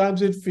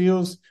 Sometimes it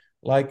feels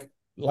like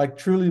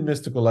truly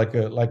mystical, like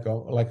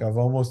I've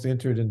almost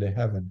entered into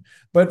heaven.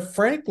 But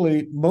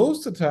frankly,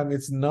 most of the time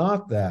it's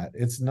not that.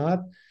 It's not,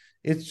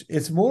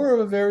 it's more of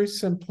a very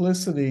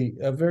simplicity,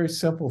 a very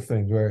simple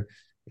thing where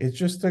it's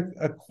just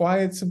a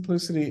quiet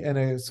simplicity and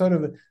a sort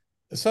of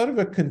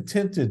a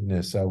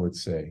contentedness, I would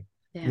say.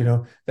 You yeah.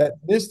 know, that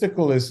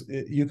mystical is,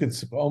 you could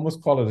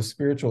almost call it a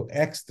spiritual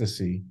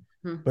ecstasy,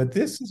 Hmm. but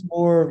this is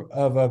more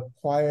of a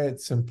quiet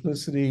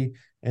simplicity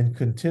and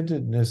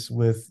contentedness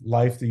with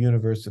life, the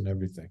universe, and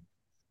everything.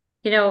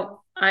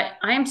 I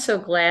am so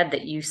glad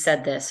that you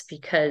said this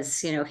because,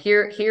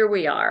 here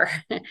we are.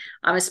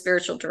 I'm a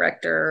spiritual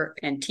director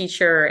and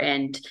teacher,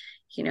 and,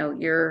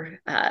 you're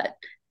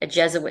a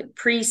Jesuit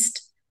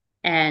priest,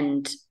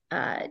 and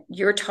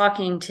you're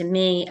talking to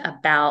me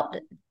about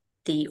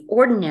the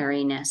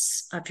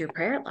ordinariness of your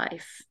prayer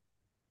life,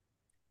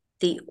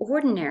 the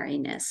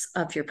ordinariness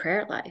of your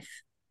prayer life.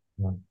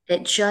 Yeah.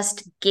 That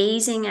just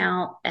gazing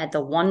out at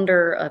the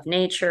wonder of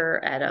nature,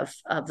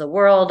 of the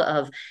world,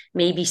 of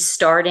maybe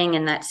starting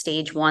in that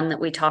stage one that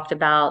we talked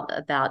about,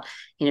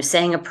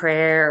 saying a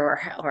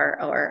prayer,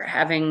 or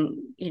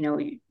having,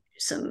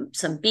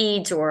 some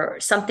beads or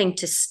something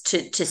to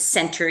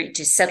center,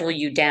 to settle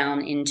you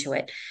down into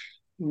it.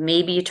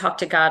 Maybe you talk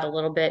to God a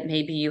little bit,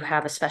 maybe you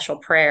have a special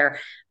prayer,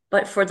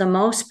 but for the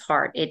most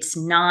part, it's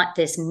not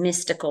this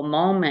mystical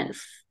moment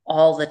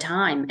all the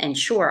time. And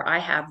sure, I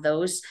have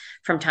those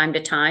from time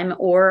to time,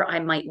 or I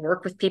might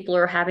work with people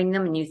who are having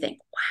them, and you think,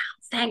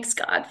 wow, thanks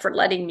God for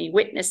letting me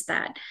witness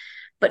that.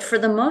 But for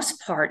the most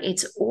part,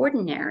 it's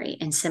ordinary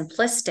and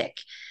simplistic.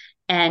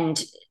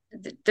 And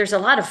there's a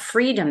lot of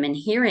freedom in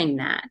hearing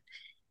that,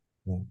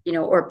 Yeah.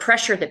 or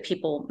pressure that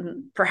people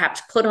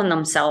perhaps put on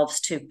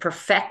themselves to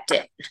perfect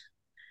it.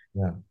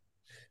 Yeah.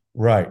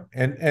 Right.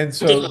 And And to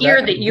so hear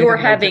that that you're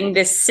again, having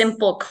this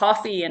simple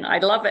coffee, and I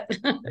love it.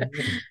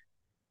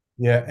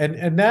 yeah,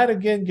 and that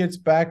again gets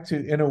back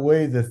to, in a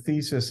way, the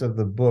thesis of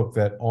the book,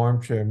 that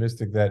armchair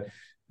mystic, that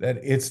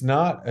it's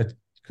not a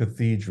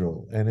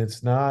cathedral, and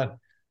it's not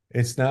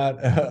this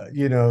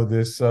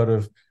sort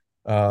of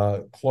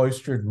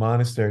cloistered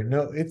monastery.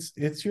 No,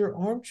 it's your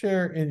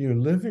armchair in your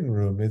living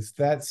room. It's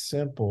that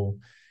simple.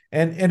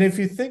 And if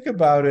you think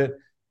about it,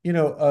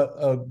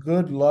 a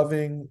good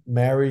loving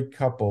married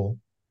couple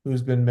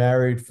who's been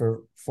married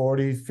for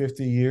 40,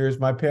 50 years.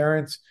 My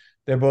parents,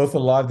 they're both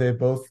alive. They're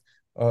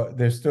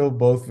still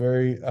both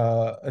very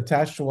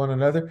attached to one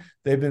another.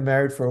 They've been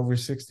married for over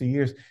 60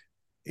 years.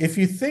 If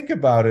you think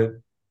about it,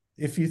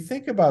 if you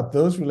think about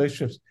those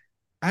relationships,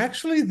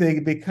 actually they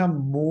become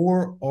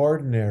more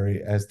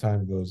ordinary as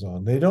time goes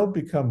on. They don't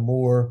become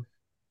more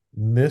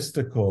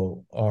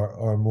mystical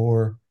or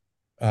more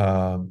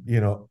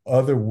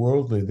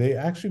otherworldly. They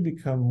actually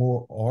become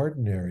more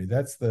ordinary.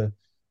 That's the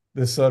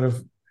sort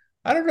of,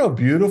 I don't know,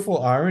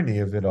 beautiful irony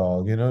of it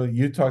all.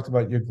 You talked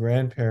about your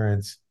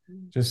grandparents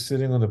just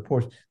sitting on the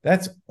porch.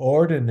 That's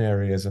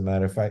ordinary, as a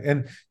matter of fact.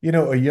 And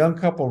a young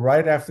couple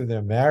right after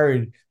they're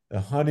married, the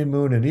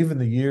honeymoon, and even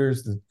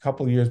the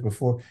couple years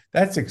before,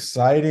 that's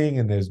exciting,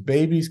 and there's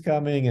babies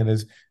coming, and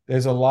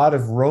there's a lot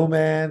of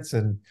romance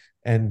and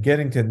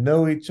getting to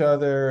know each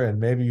other, and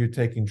maybe you're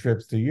taking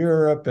trips to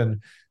Europe,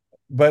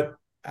 but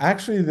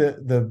actually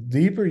the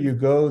deeper you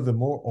go, the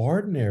more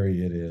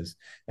ordinary it is.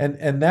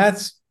 And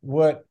that's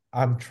what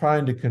I'm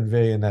trying to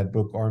convey in that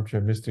book, Armchair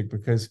Mystic,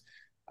 because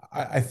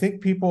I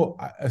think people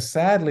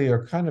sadly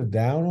are kind of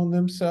down on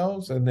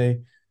themselves, and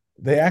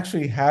they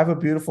actually have a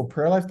beautiful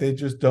prayer life. They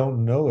just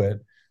don't know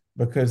it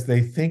because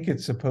they think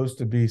it's supposed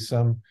to be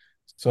some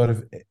sort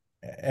of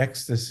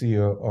ecstasy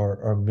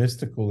or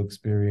mystical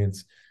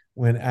experience,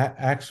 when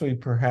actually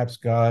perhaps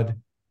God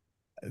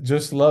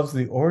just loves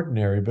the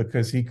ordinary,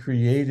 because he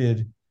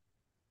created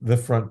the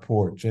front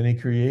porch, and he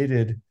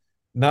created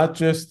not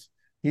just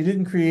he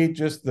didn't create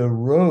just the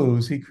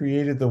rose, he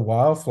created the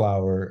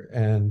wildflower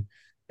and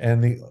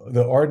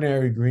the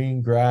ordinary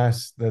green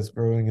grass that's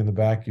growing in the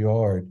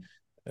backyard,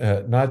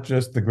 not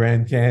just the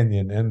Grand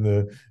Canyon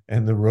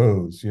and the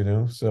rose.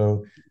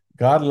 So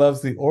God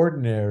loves the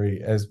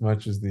ordinary as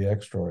much as the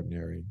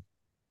extraordinary.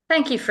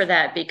 Thank you for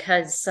that,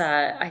 because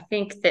I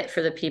think that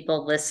for the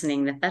people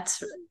listening,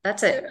 that's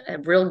a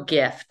real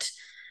gift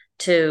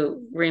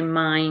to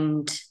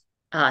remind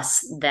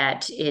us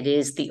that it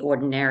is the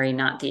ordinary,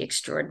 not the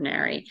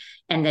extraordinary,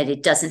 and that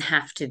it doesn't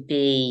have to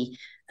be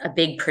a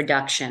big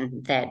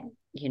production. That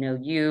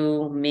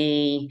you,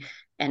 me,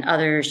 and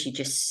others, you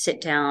just sit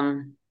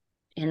down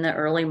in the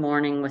early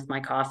morning with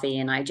my coffee,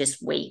 and I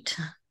just wait.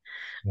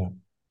 Yeah.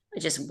 I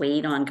just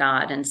wait on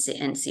God and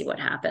see what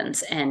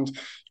happens. And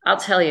I'll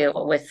tell you,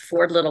 with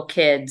four little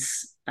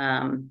kids,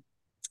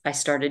 I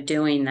started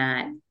doing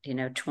that,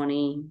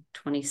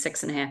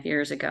 26 and a half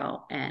years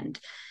ago. And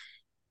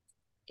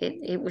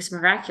it was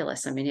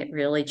miraculous. I mean, it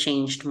really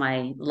changed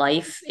my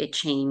life. It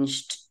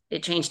changed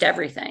it changed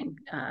everything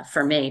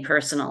for me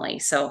personally.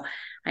 So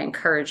I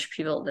encourage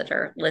people that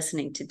are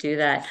listening to do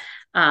that.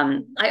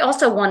 I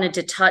also wanted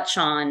to touch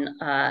on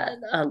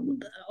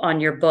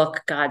your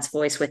book, God's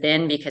Voice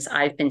Within, because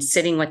I've been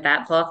sitting with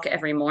that book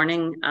every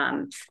morning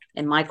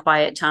in my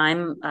quiet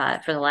time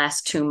for the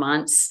last 2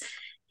 months.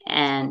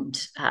 And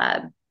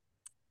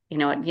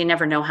you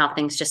never know how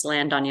things just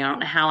land on you. I don't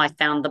know how I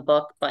found the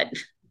book, but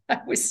I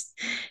was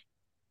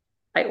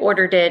I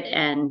ordered it,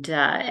 and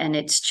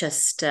it's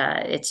just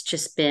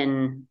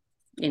been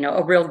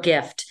a real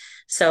gift.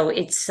 So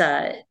it's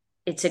a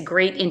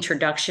great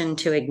introduction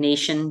to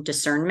Ignatian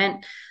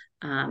discernment.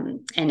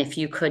 And if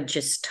you could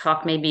just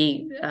talk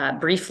maybe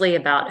briefly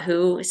about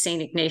who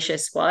Saint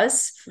Ignatius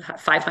was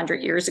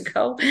 500 years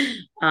ago,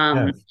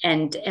 Yes.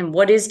 and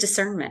what is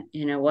discernment?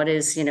 What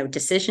is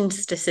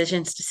decisions,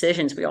 decisions,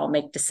 decisions. We all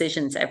make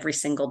decisions every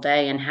single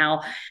day, and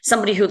how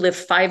somebody who lived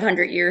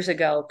 500 years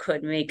ago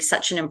could make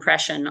such an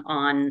impression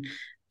on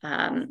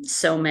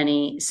so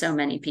many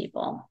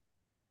people.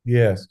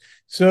 Yes.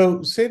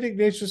 So Saint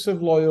Ignatius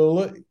of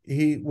Loyola,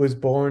 he was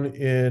born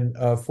in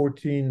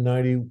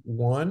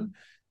 1491,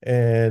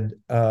 and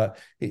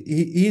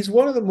he's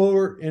one of the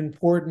more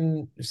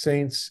important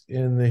saints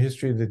in the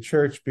history of the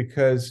church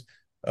because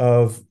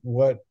of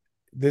what,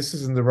 this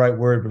isn't the right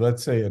word, but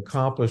let's say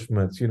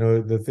accomplishments,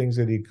 the things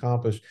that he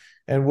accomplished.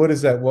 And what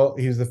is that? Well,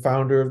 he's the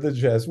founder of the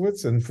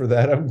Jesuits, and for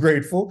that I'm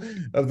grateful,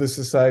 of the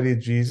Society of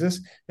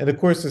Jesus. And of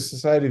course, the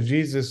Society of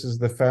Jesus is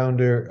the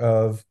founder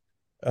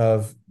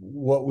of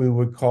what we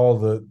would call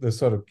the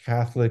sort of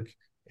Catholic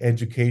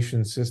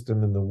education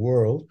system in the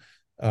world.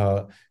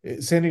 Uh,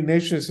 St.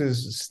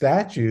 Ignatius's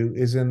statue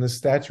is in the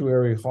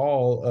Statuary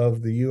Hall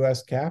of the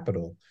U.S.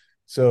 Capitol.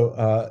 So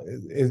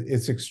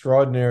it's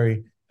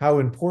extraordinary how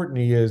important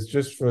he is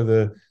just for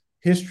the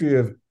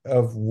history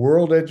of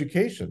world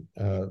education.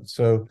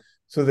 So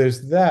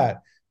there's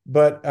that.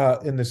 But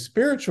in the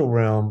spiritual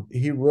realm,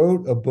 he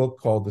wrote a book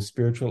called The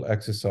Spiritual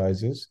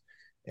Exercises.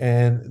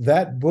 And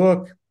that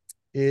book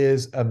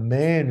is a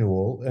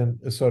manual and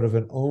a sort of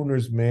an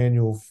owner's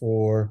manual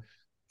for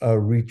a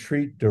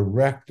retreat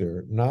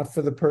director, not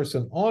for the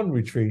person on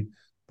retreat,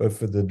 but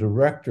for the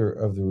director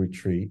of the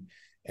retreat.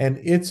 And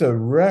it's a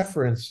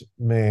reference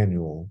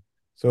manual.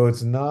 So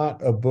it's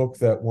not a book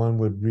that one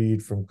would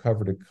read from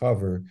cover to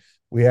cover.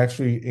 We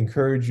actually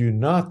encourage you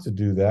not to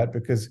do that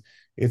because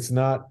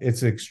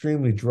it's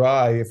extremely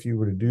dry if you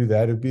were to do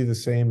that. It'd be the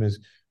same as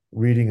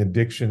reading a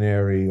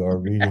dictionary or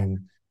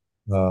reading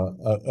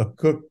a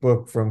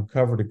cookbook from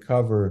cover to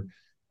cover.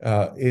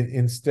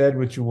 Instead,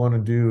 what you want to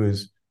do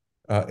is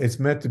it's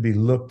meant to be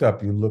looked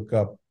up. You look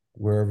up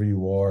wherever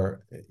you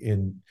are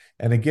and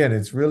again,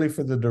 it's really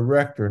for the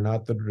director,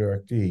 not the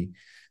directee.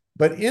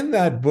 But in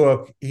that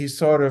book, he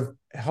sort of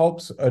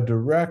helps a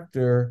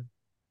director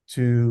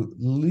to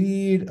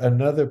lead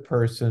another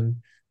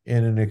person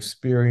in an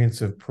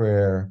experience of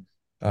prayer,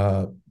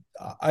 uh,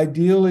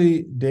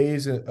 ideally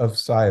days of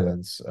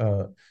silence,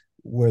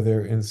 where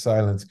they're in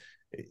silence.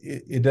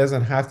 It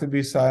doesn't have to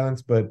be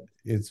silence, but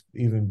it's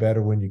even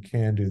better when you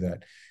can do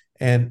that.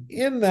 And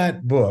in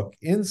that book,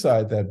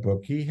 inside that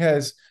book, he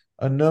has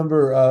a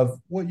number of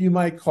what you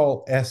might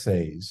call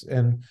essays.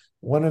 And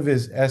one of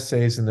his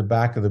essays in the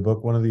back of the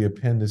book, one of the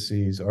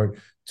appendices, or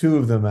two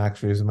of them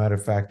actually, as a matter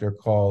of fact, are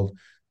called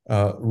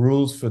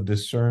Rules for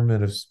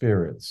Discernment of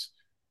Spirits.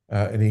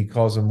 And he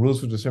calls them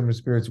Rules for Discernment of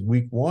Spirits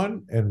Week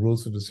 1 and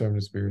Rules for Discernment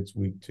of Spirits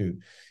Week 2.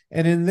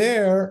 And in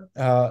there,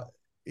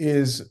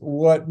 is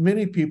what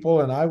many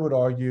people, and I would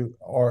argue,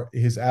 are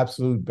his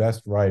absolute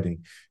best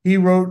writing. He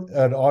wrote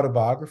an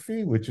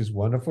autobiography, which is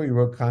wonderful. He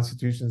wrote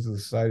Constitutions of the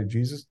Society of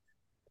Jesus,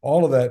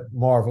 all of that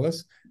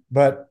marvelous.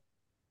 But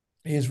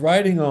his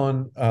writing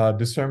on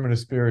discernment of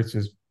spirits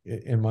is,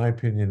 in my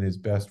opinion, his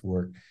best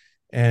work.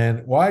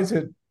 And why is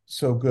it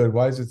so good?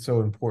 Why is it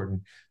so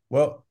important?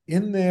 Well,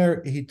 in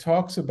there, he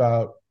talks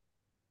about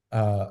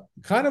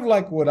kind of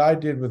like what I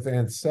did with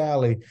Aunt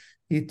Sally.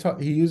 He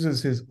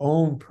uses his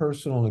own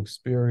personal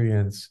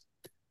experience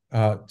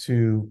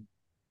to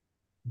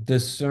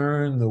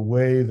discern the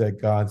way that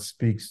God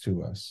speaks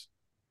to us.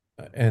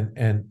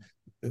 And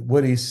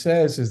what he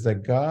says is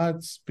that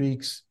God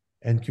speaks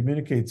and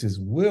communicates his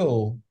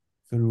will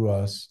through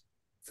us,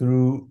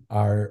 through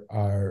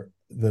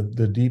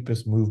the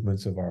deepest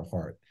movements of our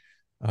heart,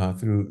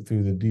 through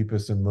the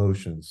deepest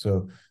emotions.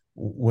 So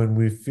when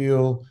we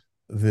feel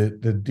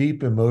the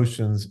deep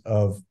emotions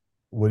of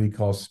what he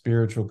calls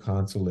spiritual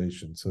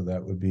consolation, so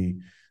that would be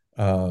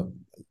a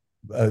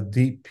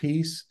deep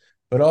peace,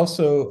 but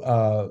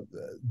also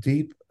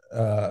deep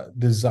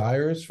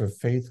desires for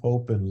faith,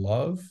 hope, and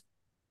love,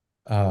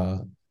 uh,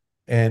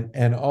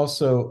 and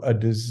also a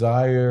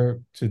desire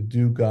to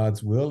do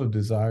God's will, a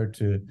desire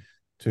to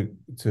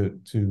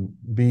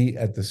be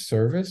at the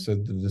service,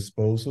 at the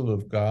disposal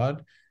of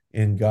God,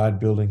 in God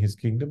building His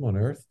kingdom on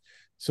earth.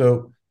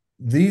 So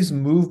these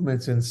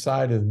movements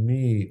inside of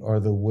me are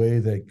the way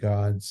that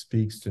God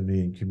speaks to me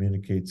and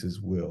communicates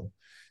His will.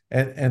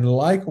 And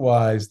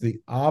likewise, the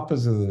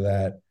opposite of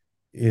that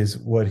is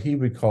what he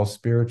would call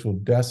spiritual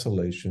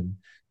desolation.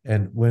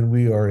 And when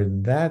we are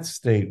in that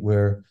state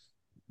where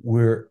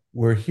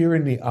we're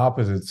hearing the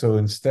opposite, so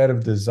instead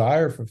of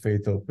desire for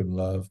faith, hope, and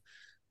love,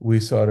 we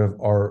sort of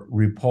are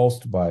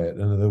repulsed by it.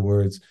 In other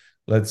words,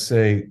 let's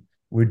say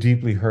we're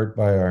deeply hurt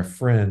by our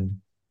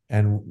friend,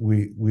 and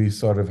we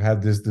sort of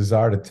have this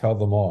desire to tell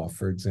them off,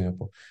 for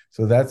example.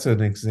 So that's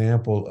an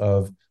example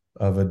of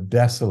a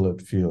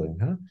desolate feeling,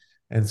 huh?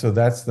 And so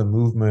that's the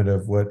movement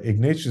of what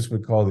Ignatius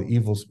would call the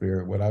evil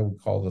spirit, what I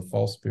would call the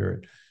false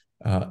spirit.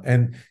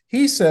 And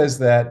he says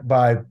that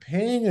by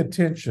paying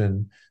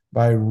attention,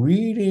 by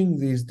reading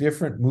these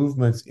different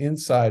movements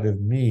inside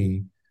of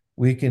me,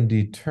 we can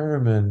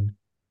determine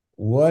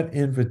what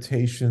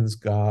invitations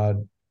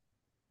God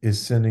is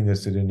sending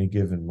us at any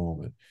given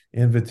moment,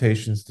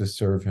 invitations to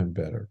serve him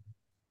better.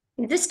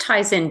 This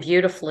ties in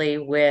beautifully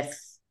with,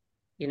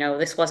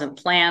 this wasn't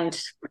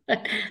planned.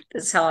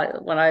 This is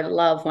what I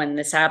love when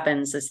this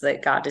happens, is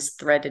that God is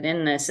threaded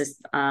in this is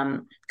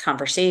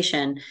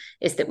conversation,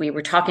 is that we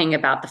were talking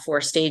about the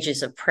 4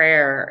 stages of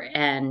prayer,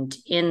 and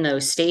in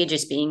those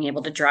stages, being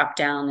able to drop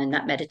down in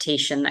that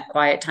meditation, that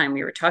quiet time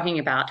we were talking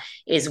about,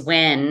 is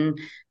when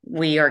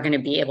we are going to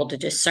be able to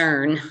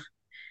discern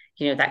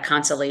that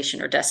consolation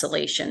or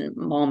desolation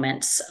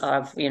moments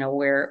of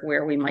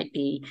where we might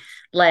be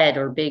led,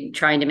 or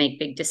trying to make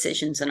big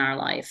decisions in our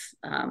life.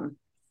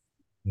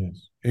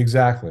 Yes,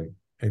 exactly.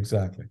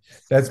 Exactly.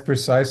 That's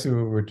precisely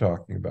what we're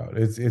talking about.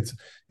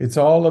 It's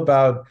all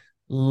about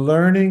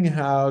learning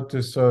how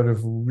to sort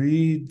of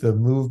read the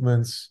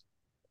movements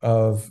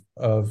of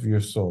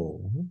your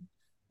soul,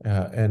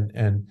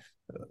 and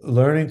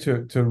learning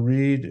to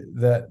read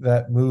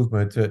that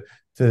movement,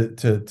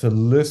 to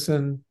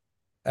listen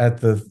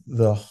at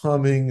the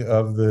humming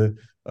of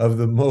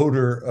the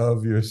motor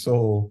of your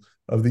soul,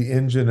 of the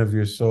engine of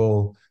your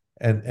soul,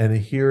 and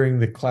hearing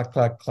the clack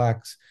clack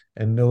clacks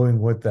and knowing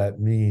what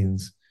that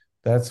means.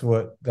 That's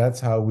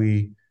how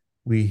we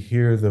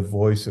hear the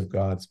voice of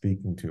God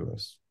speaking to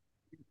us.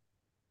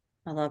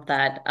 I love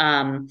that.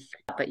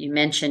 But you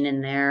mentioned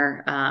in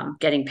there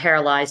getting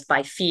paralyzed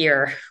by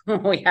fear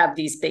when we have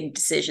these big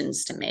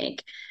decisions to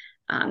make.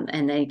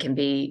 And they can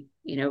be,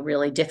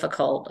 really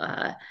difficult.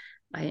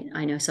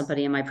 I know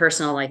somebody in my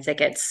personal life that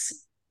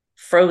gets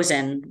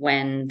frozen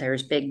when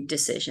there's big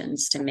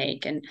decisions to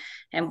make. And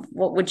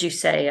what would you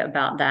say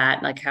about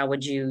that? Like, how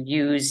would you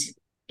use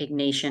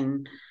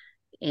Ignatian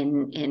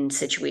in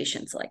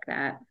situations like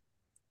that?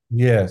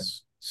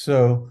 Yes.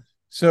 So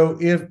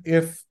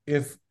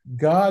if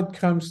God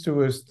comes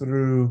to us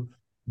through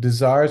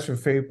desires for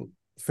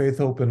faith,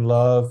 hope, and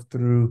love,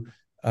 through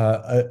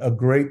a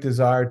great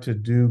desire to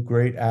do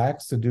great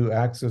acts, to do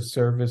acts of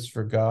service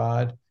for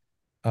God,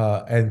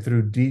 and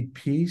through deep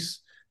peace,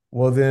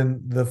 well,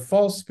 then the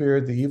false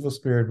spirit, the evil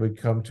spirit, would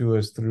come to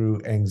us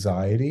through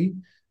anxiety,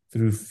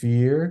 through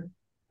fear,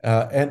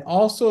 and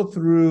also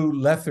through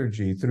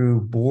lethargy,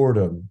 through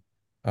boredom,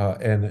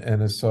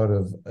 and a sort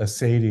of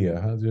asadia,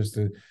 huh? Just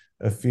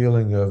a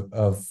feeling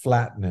of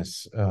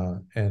flatness,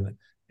 and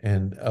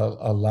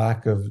a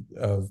lack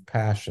of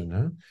passion,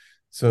 huh?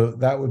 So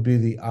that would be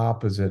the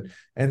opposite.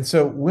 And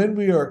so when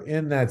we are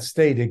in that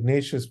state,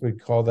 Ignatius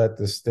would call that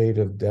the state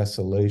of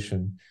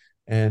desolation.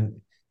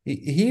 And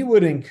he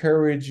would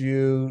encourage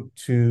you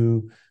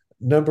to,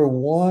 number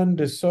one,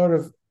 to sort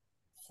of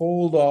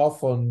hold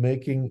off on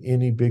making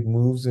any big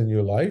moves in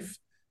your life.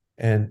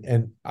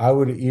 And I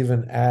would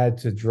even add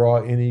to draw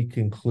any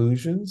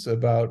conclusions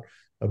about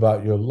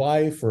your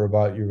life, or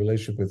about your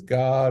relationship with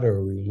God,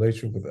 or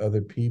relationship with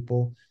other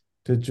people,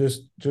 to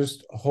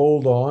just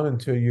hold on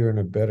until you're in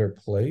a better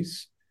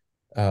place.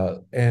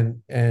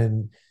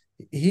 And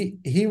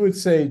he would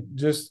say,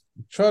 just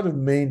try to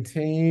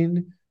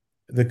maintain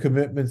the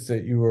commitments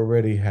that you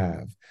already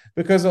have,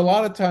 because a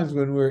lot of times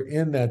when we're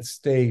in that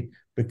state,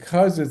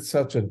 because it's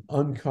such an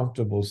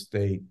uncomfortable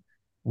state,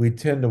 we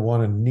tend to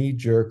want to knee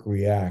jerk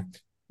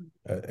react,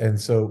 and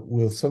so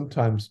we'll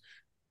sometimes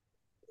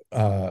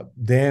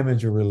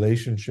damage a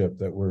relationship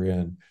that we're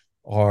in,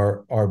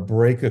 or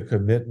break a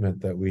commitment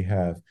that we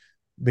have,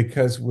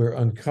 because we're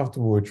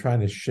uncomfortable. We're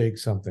trying to shake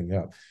something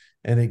up.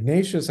 And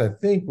Ignatius, I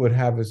think, would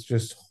have us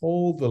just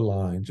hold the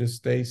line, just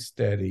stay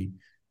steady,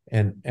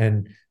 and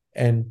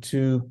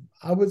to,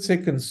 I would say,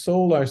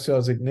 console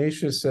ourselves.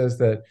 Ignatius says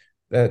that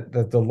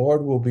the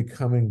Lord will be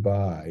coming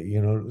by.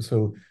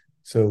 So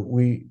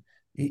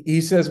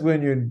he says,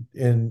 when you're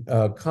in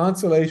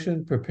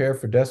consolation, prepare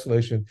for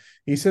desolation.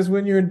 He says,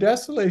 when you're in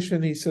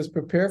desolation, he says,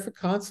 prepare for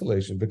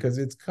consolation, because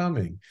it's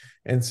coming.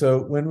 And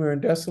so when we're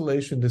in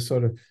desolation, to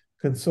sort of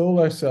console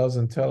ourselves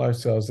and tell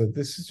ourselves that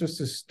this is just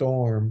a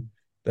storm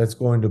that's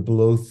going to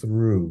blow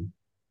through,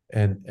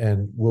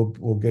 and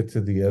we'll get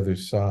to the other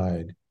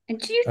side. And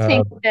do you Uh,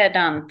 think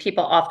that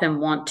people often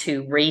want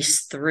to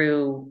race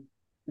through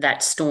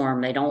that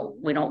storm? We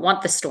don't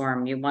want the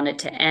storm. You want it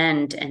to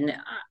end. And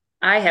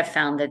I have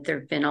found that there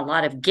have been a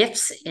lot of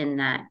gifts in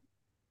that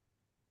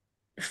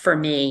for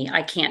me.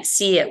 I can't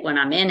see it when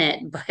I'm in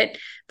it,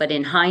 but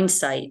in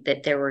hindsight,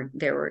 that there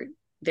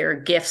are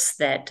gifts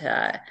that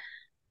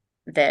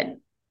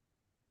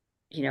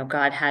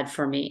God had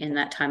for me in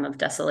that time of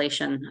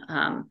desolation.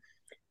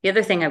 The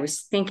other thing I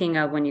was thinking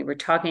of when you were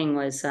talking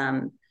was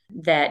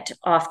that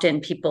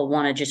often people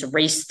want to just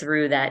race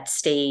through that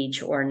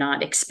stage or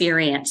not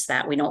experience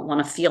that. We don't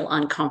want to feel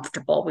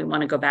uncomfortable. We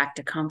want to go back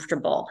to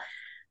comfortable.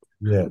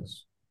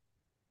 Yes.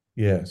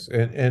 Yes.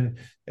 If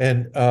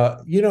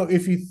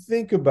you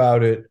think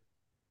about it,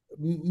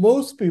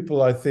 most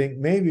people, I think,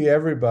 maybe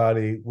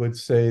everybody would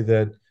say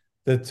that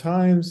the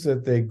times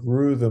that they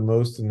grew the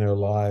most in their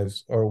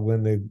lives are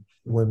when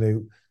they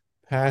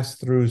passed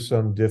through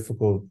some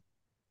difficult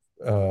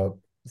uh,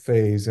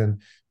 phase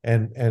and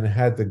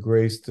had the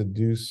grace to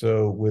do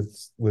so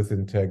with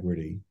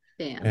integrity,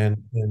 Yeah. and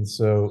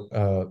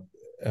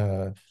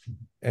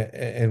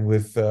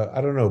with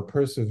I don't know,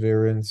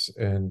 perseverance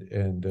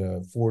and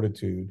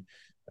fortitude,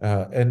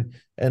 and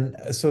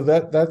so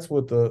that's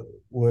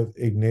what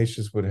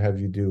Ignatius would have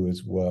you do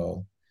as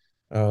well.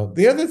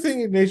 The other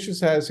thing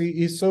Ignatius has,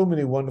 he's so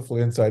many wonderful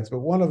insights, but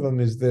one of them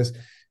is this.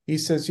 He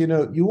says, you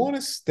want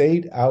to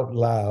state out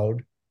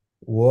loud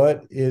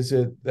what is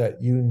it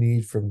that you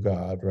need from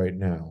God right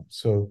now.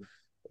 So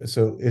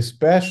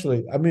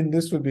especially, I mean,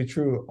 this would be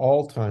true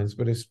all times,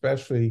 but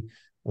especially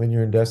when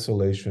you're in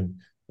desolation,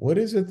 what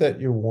is it that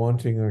you're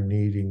wanting or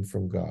needing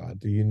from God?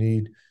 Do you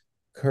need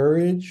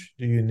courage?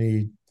 Do you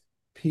need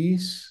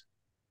peace?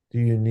 Do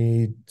you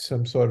need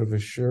some sort of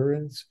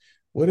assurance?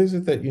 What is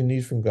it that you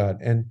need from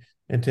God? And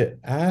to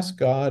ask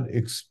God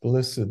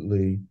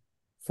explicitly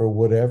for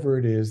whatever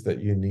it is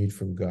that you need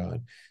from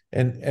God.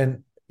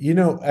 And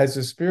as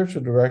a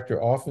spiritual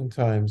director,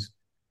 oftentimes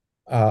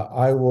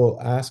I will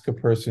ask a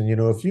person,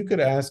 if you could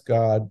ask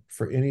God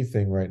for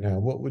anything right now,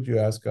 what would you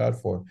ask God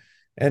for?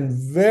 And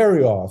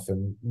very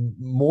often,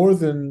 more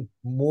than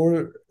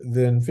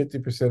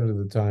 50% of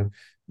the time,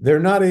 they're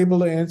not able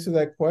to answer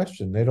that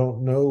question. They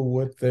don't know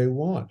what they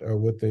want or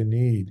what they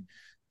need.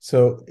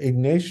 So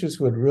Ignatius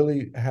would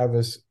really have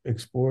us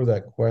explore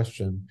that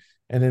question.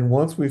 And then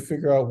once we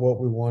figure out what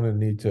we want and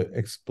need to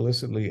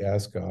explicitly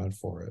ask God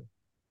for it.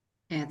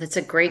 Yeah, that's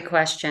a great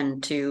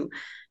question to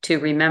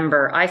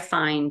remember. I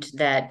find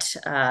that,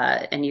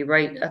 and you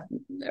write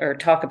or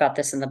talk about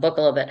this in the book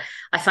a little bit.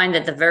 I find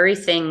that the very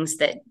things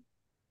that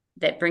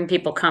bring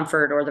people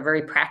comfort, or the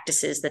very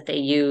practices that they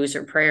use,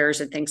 or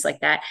prayers and things like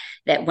that,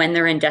 that when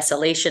they're in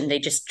desolation, they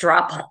just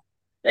drop,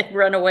 they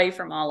run away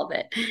from all of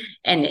it.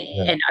 and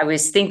Yeah. and I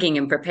was thinking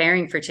and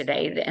preparing for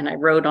today, and I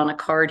wrote on a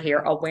card here,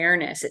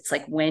 awareness. It's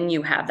like when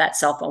you have that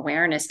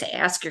self-awareness to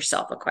ask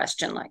yourself a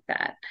question like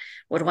that.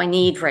 What do I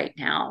need right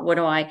now? What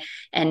do I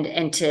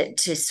and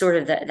to sort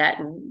of that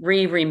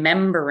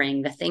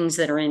remembering the things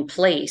that are in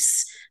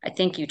place. I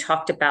think you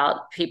talked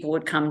about people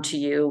would come to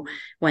you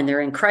when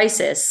they're in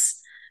crisis,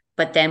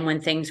 but then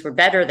when things were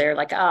better, they're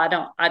like,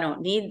 oh, I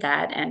don't need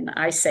that. And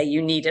I say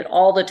you need it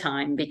all the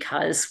time,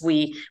 because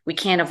we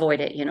can't avoid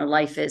it.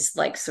 Life is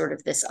like sort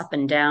of this up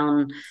and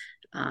down.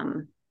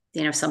 um,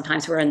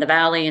 Sometimes we're in the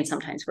valley, and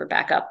sometimes we're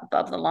back up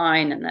above the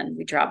line, and then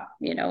we drop,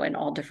 in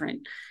all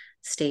different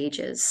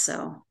stages.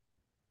 So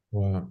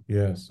Wow.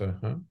 Yes.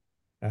 Uh-huh.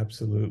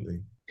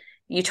 Absolutely.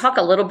 you talk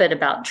a little bit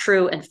about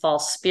true and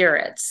false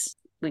spirits.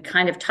 We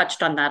kind of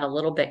touched on that a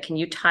little bit. Can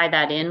you tie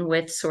that in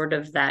with sort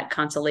of that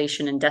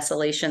consolation and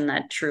desolation,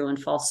 that true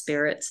and false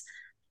spirits?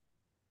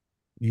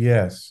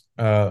 Yes.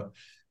 I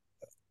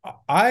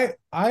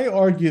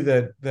argue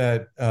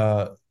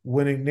that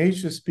when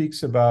Ignatius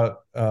speaks about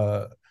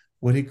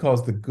what he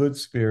calls the good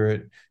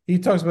spirit, he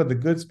talks about the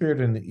good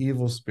spirit and the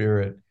evil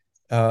spirit.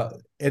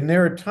 And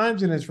there are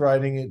times in his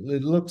writing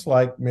it looks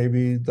like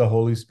maybe the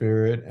Holy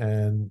Spirit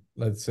and,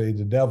 let's say,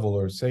 the devil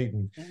or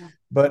Satan. Yeah.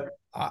 But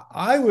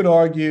I would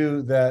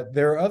argue that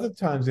there are other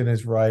times in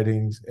his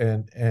writings,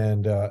 and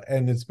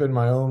it's been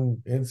my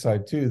own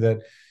insight too, that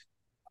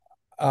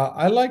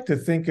I like to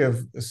think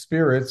of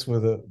spirits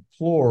with a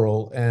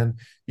plural, and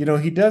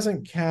he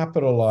doesn't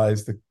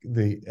capitalize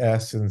the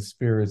S in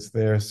spirits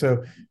there.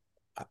 So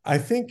I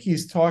think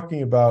he's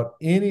talking about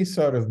any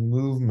sort of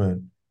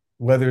movement,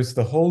 whether it's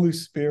the Holy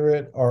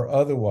Spirit or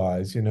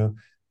otherwise.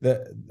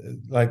 That,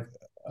 like,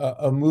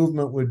 a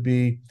movement would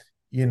be,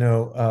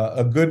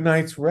 a good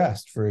night's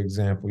rest, for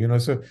example.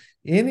 So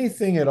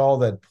anything at all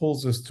that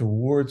pulls us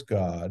towards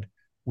God,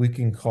 we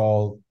can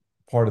call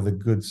part of the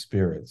good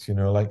spirits.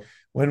 Like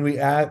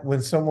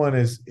when someone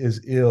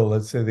is ill,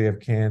 let's say they have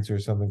cancer or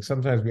something.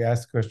 Sometimes we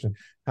ask the question,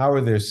 how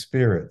are their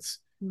spirits?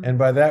 And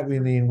by that we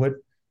mean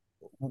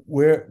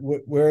where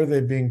are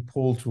they being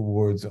pulled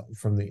towards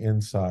from the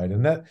inside?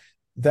 And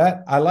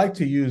that I like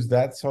to use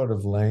that sort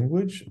of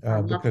language I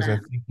love because I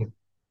that. think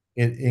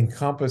it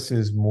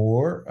encompasses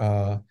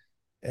more,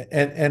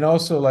 and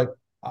also, like,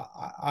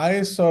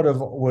 I sort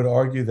of would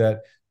argue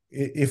that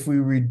if we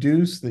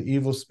reduce the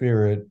evil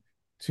spirit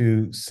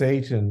to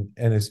Satan,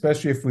 and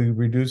especially if we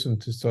reduce him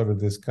to sort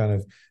of this kind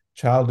of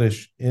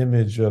childish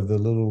image of the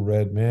little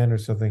red man or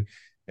something,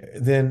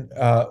 then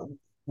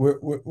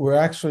we're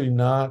actually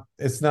not.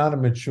 It's not a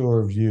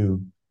mature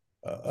view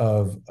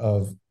of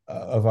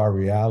our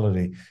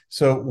reality.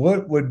 So,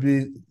 what would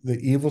be the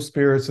evil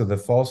spirits or the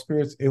false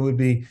spirits? It would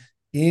be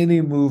any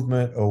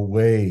movement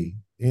away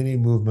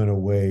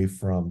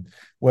from,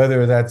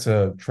 whether that's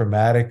a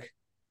traumatic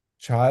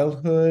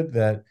childhood,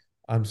 that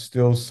I'm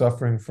still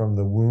suffering from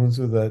the wounds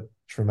of that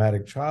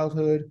traumatic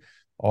childhood,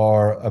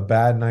 or a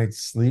bad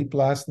night's sleep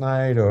last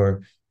night,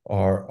 or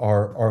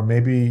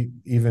maybe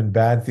even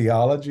bad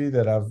theology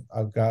that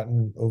I've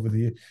gotten over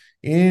the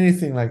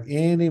anything, like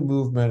any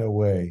movement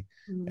away.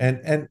 Mm.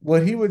 And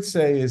what he would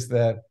say is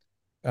that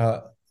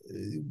uh,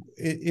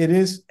 it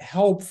is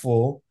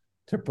helpful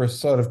to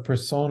sort of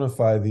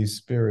personify these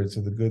spirits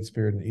of the good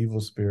spirit and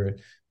evil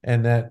spirit.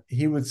 And that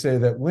he would say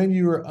that when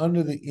you are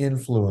under the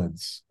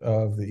influence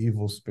of the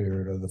evil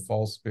spirit or the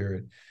false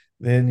spirit,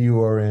 then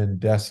you are in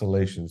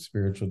desolation,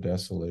 spiritual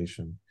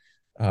desolation.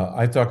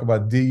 I talk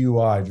about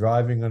DUI,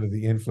 driving under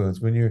the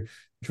influence. When you're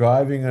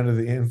driving under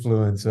the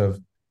influence of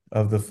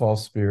the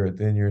false spirit,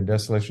 then you're in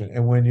desolation.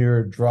 And when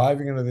you're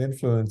driving under the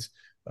influence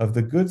of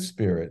the good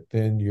spirit,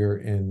 then you're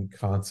in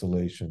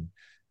consolation.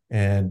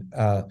 And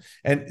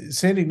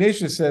Saint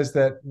Ignatius says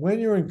that when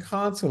you're in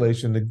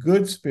consolation, the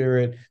good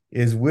spirit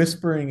is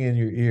whispering in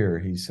your ear,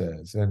 he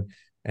says.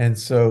 And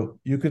so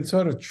you can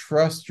sort of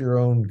trust your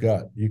own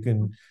gut. You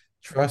can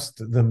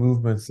trust the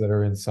movements that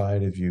are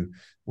inside of you.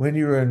 When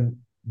you're in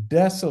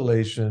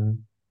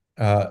desolation,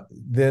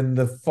 then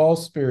the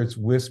false spirit's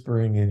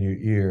whispering in your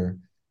ear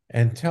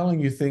and telling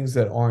you things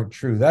that aren't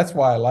true. That's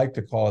why I like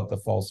to call it the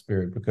false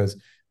spirit,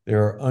 because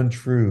there are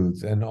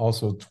untruths and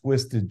also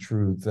twisted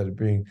truths that are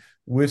being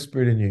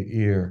whispered in your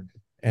ear,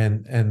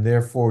 and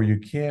therefore you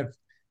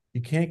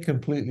can't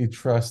completely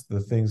trust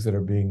the things that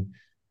are being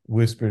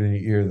whispered in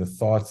your ear, the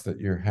thoughts that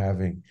you're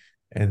having.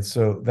 And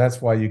so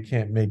that's why you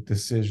can't make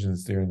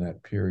decisions during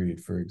that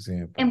period, for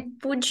example. And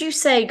would you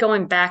say,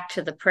 going back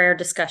to the prayer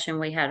discussion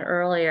we had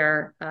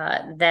earlier,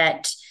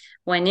 that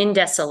when in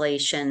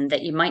desolation,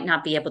 that you might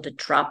not be able to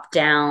drop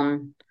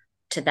down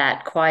to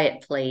that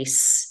quiet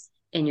place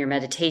in your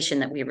meditation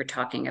that we were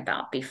talking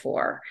about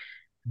before,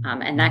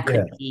 and Yeah.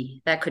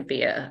 that could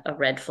be a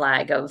red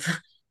flag of.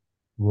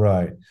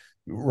 Right.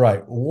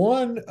 Right.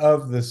 One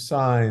of the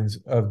signs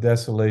of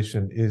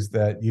desolation is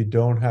that you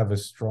don't have a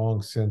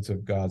strong sense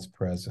of God's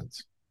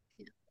presence.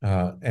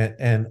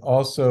 And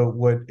also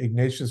what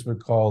Ignatius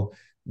would call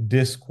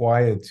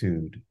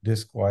disquietude.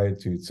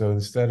 So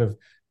instead of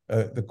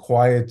the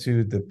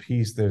quietude, the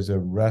peace, there's a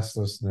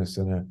restlessness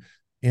and an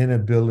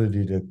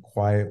inability to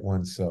quiet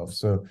oneself.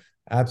 So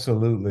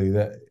absolutely,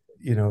 that,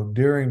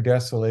 during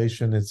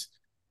desolation,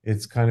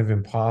 it's kind of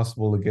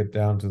impossible to get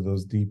down to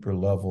those deeper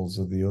levels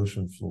of the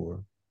ocean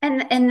floor.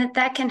 And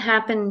that can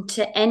happen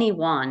to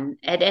anyone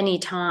at any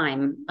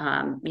time.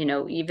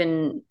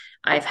 Even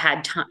I've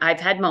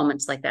had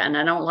moments like that, and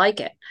I don't like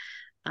it.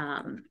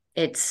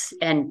 It's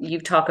and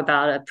you talk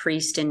about a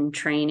priest in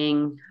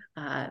training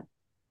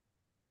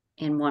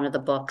in one of the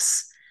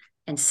books,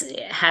 and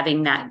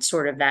having that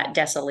sort of that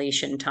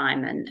desolation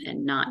time,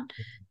 and not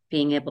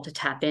being able to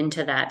tap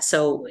into that.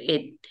 So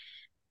it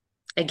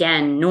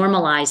again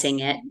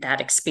normalizing it, that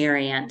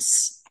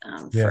experience,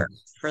 Yeah.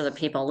 for the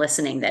people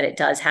listening, that it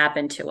does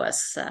happen to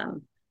us.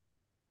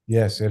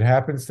 Yes, it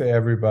happens to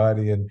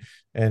everybody,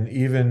 and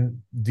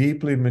even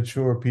deeply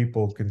mature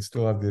people can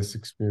still have this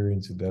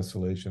experience of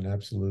desolation.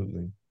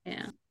 Absolutely.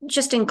 Yeah.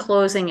 Just in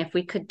closing, if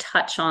we could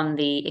touch on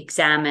the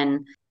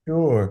examine.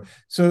 Sure.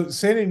 So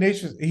Saint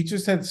Ignatius, he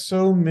just had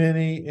so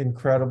many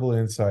incredible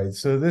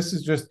insights. So this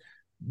is just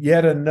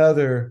yet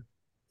another,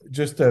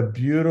 just a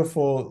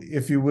beautiful,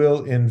 if you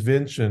will,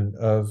 invention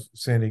of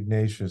Saint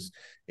Ignatius.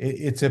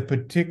 It's a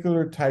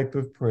particular type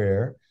of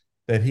prayer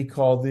that he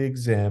called the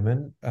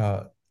examen,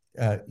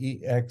 Exemen,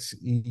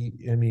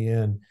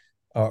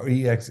 or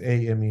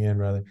Examen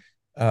rather,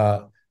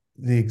 uh,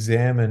 the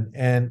examen.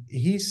 And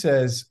he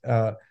says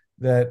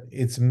that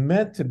it's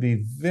meant to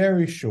be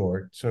very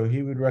short. So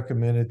he would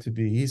recommend it to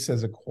be, he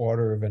says, a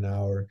quarter of an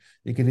hour.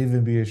 It could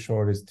even be as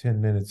short as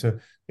 10 minutes. So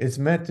it's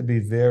meant to be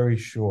very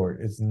short.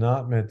 It's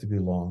not meant to be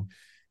long.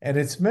 And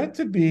it's meant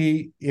to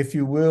be, if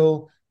you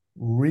will,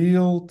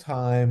 real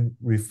time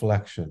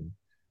reflection.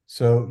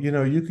 So,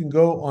 you can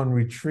go on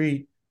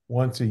retreat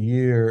once a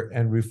year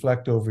and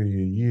reflect over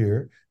your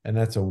year, and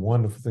that's a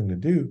wonderful thing to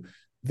do.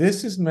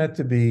 This is meant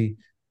to be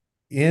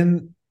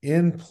in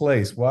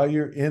place while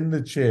you're in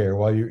the chair,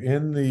 while you're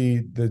in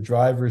the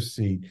driver's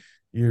seat.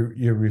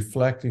 You're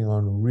reflecting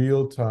on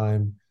real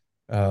time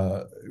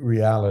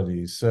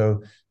realities.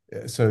 So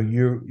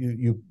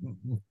you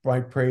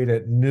might pray it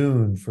at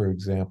noon, for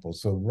example.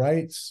 So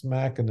right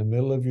smack in the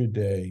middle of your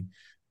day,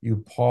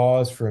 you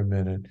pause for a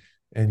minute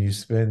and you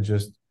spend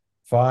just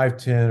 5,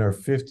 10, or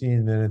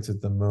 15 minutes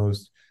at the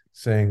most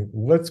saying,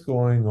 what's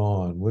going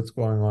on? What's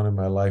going on in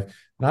my life?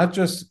 Not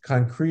just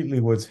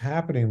concretely what's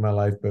happening in my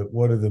life, but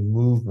what are the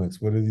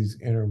movements? What are these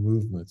inner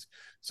movements?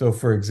 So,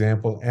 for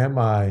example, am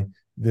I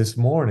this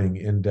morning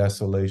in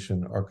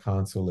desolation or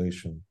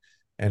consolation?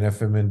 And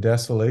if I'm in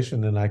desolation,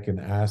 then I can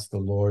ask the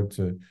Lord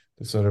to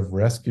sort of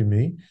rescue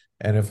me.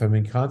 And if I'm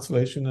in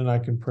consolation, then I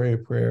can pray a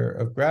prayer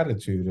of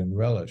gratitude and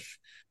relish.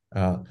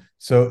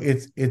 So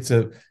it's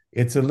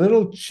a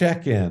little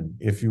check-in,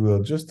 if you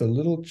will, just a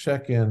little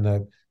check-in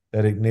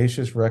that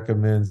Ignatius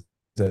recommends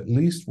at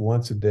least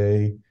once a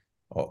day,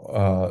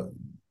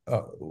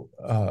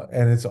 uh,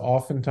 and it's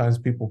oftentimes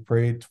people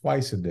pray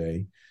twice a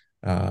day,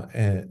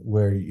 and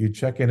where you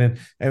check in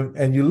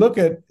and you look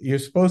at, you're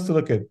supposed to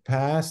look at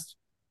past,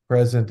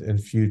 present,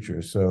 and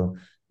future. So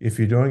if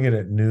you're doing it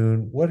at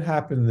noon, what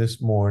happened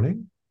this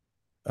morning?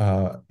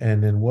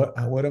 And then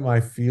what am I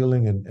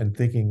feeling and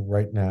thinking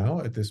right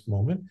now at this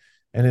moment?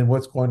 And then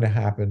what's going to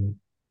happen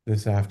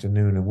this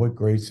afternoon? And what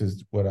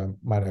graces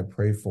might I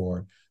pray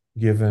for,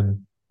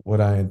 given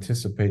what I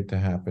anticipate to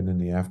happen in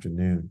the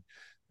afternoon?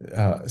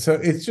 So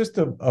it's just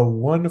a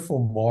wonderful,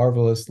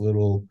 marvelous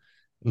little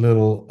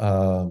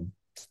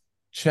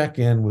check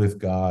in with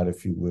God,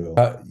 if you will.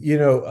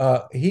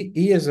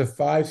 He has a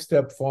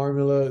 5-step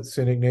formula,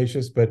 St.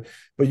 Ignatius, but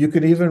you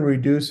could even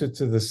reduce it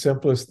to the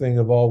simplest thing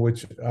of all,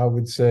 which I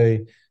would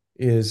say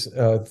is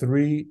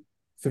three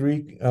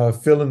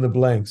fill in the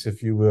blanks,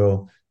 if you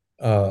will.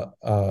 Uh,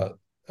 uh,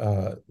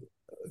 uh,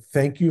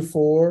 Thank you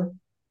for,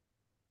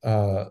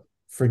 uh,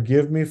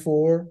 forgive me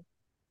for,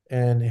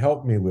 and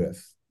help me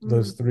with.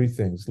 Those three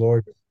things.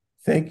 Lord,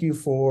 thank you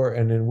for,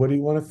 and then what do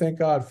you want to thank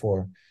God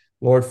for?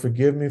 Lord,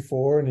 forgive me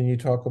for, and then you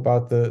talk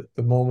about the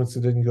moments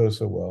that didn't go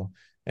so well,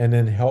 and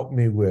then help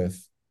me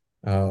with.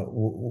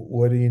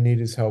 What do you need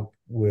his help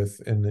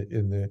with in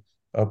the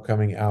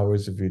upcoming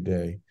hours of your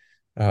day?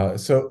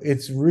 So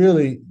it's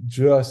really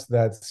just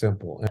that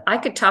simple. I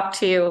could talk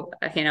to you,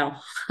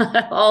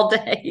 all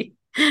day,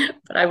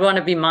 but I want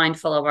to be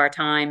mindful of our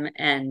time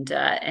and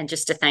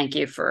just to thank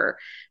you for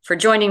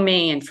joining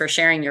me and for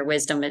sharing your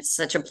wisdom. It's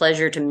such a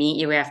pleasure to meet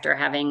you after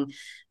having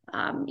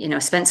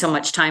spent so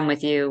much time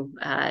with you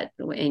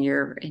in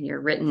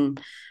your written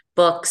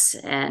books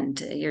and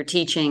your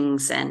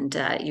teachings, and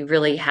you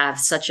really have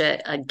such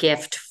a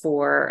gift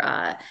for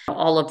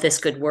all of this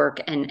good work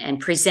and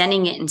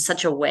presenting it in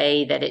such a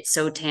way that it's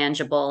so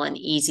tangible and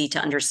easy to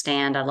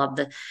understand. I love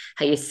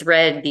how you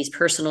thread these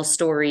personal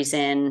stories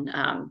in,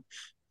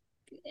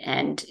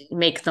 and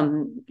make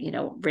them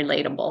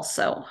relatable.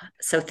 So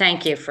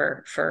thank you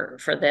for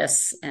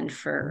this and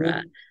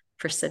for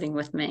sitting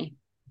with me.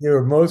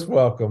 You're most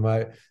welcome.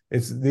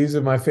 These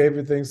are my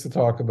favorite things to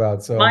talk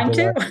about. So I'm Mine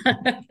too.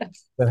 delighted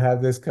to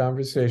have this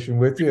conversation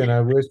with you, and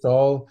I wish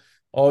all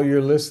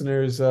your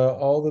listeners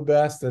all the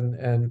best.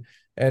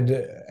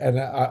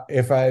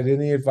 If I had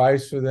any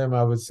advice for them,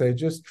 I would say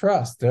just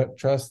trust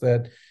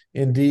that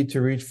indeed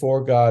to reach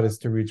for God is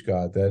to reach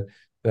God.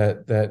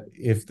 That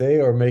if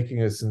they are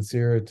making a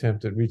sincere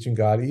attempt at reaching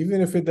God,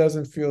 even if it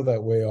doesn't feel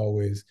that way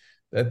always,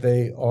 that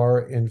they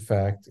are in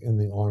fact in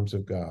the arms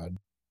of God.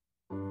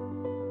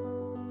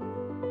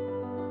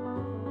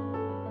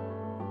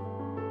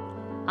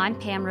 I'm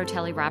Pam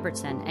Rotelli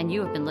Robertson, and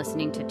you have been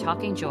listening to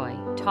Talking Joy,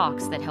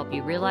 talks that help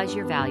you realize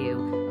your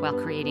value while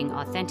creating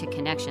authentic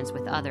connections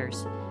with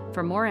others.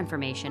 For more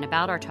information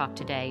about our talk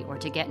today or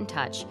to get in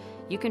touch,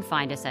 you can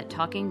find us at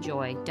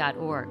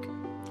talkingjoy.org.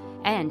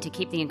 And to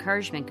keep the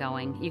encouragement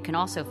going, you can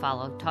also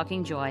follow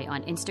Talking Joy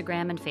on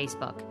Instagram and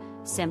Facebook.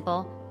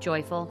 Simple,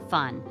 joyful,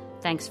 fun.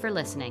 Thanks for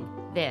listening.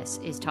 This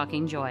is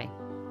Talking Joy.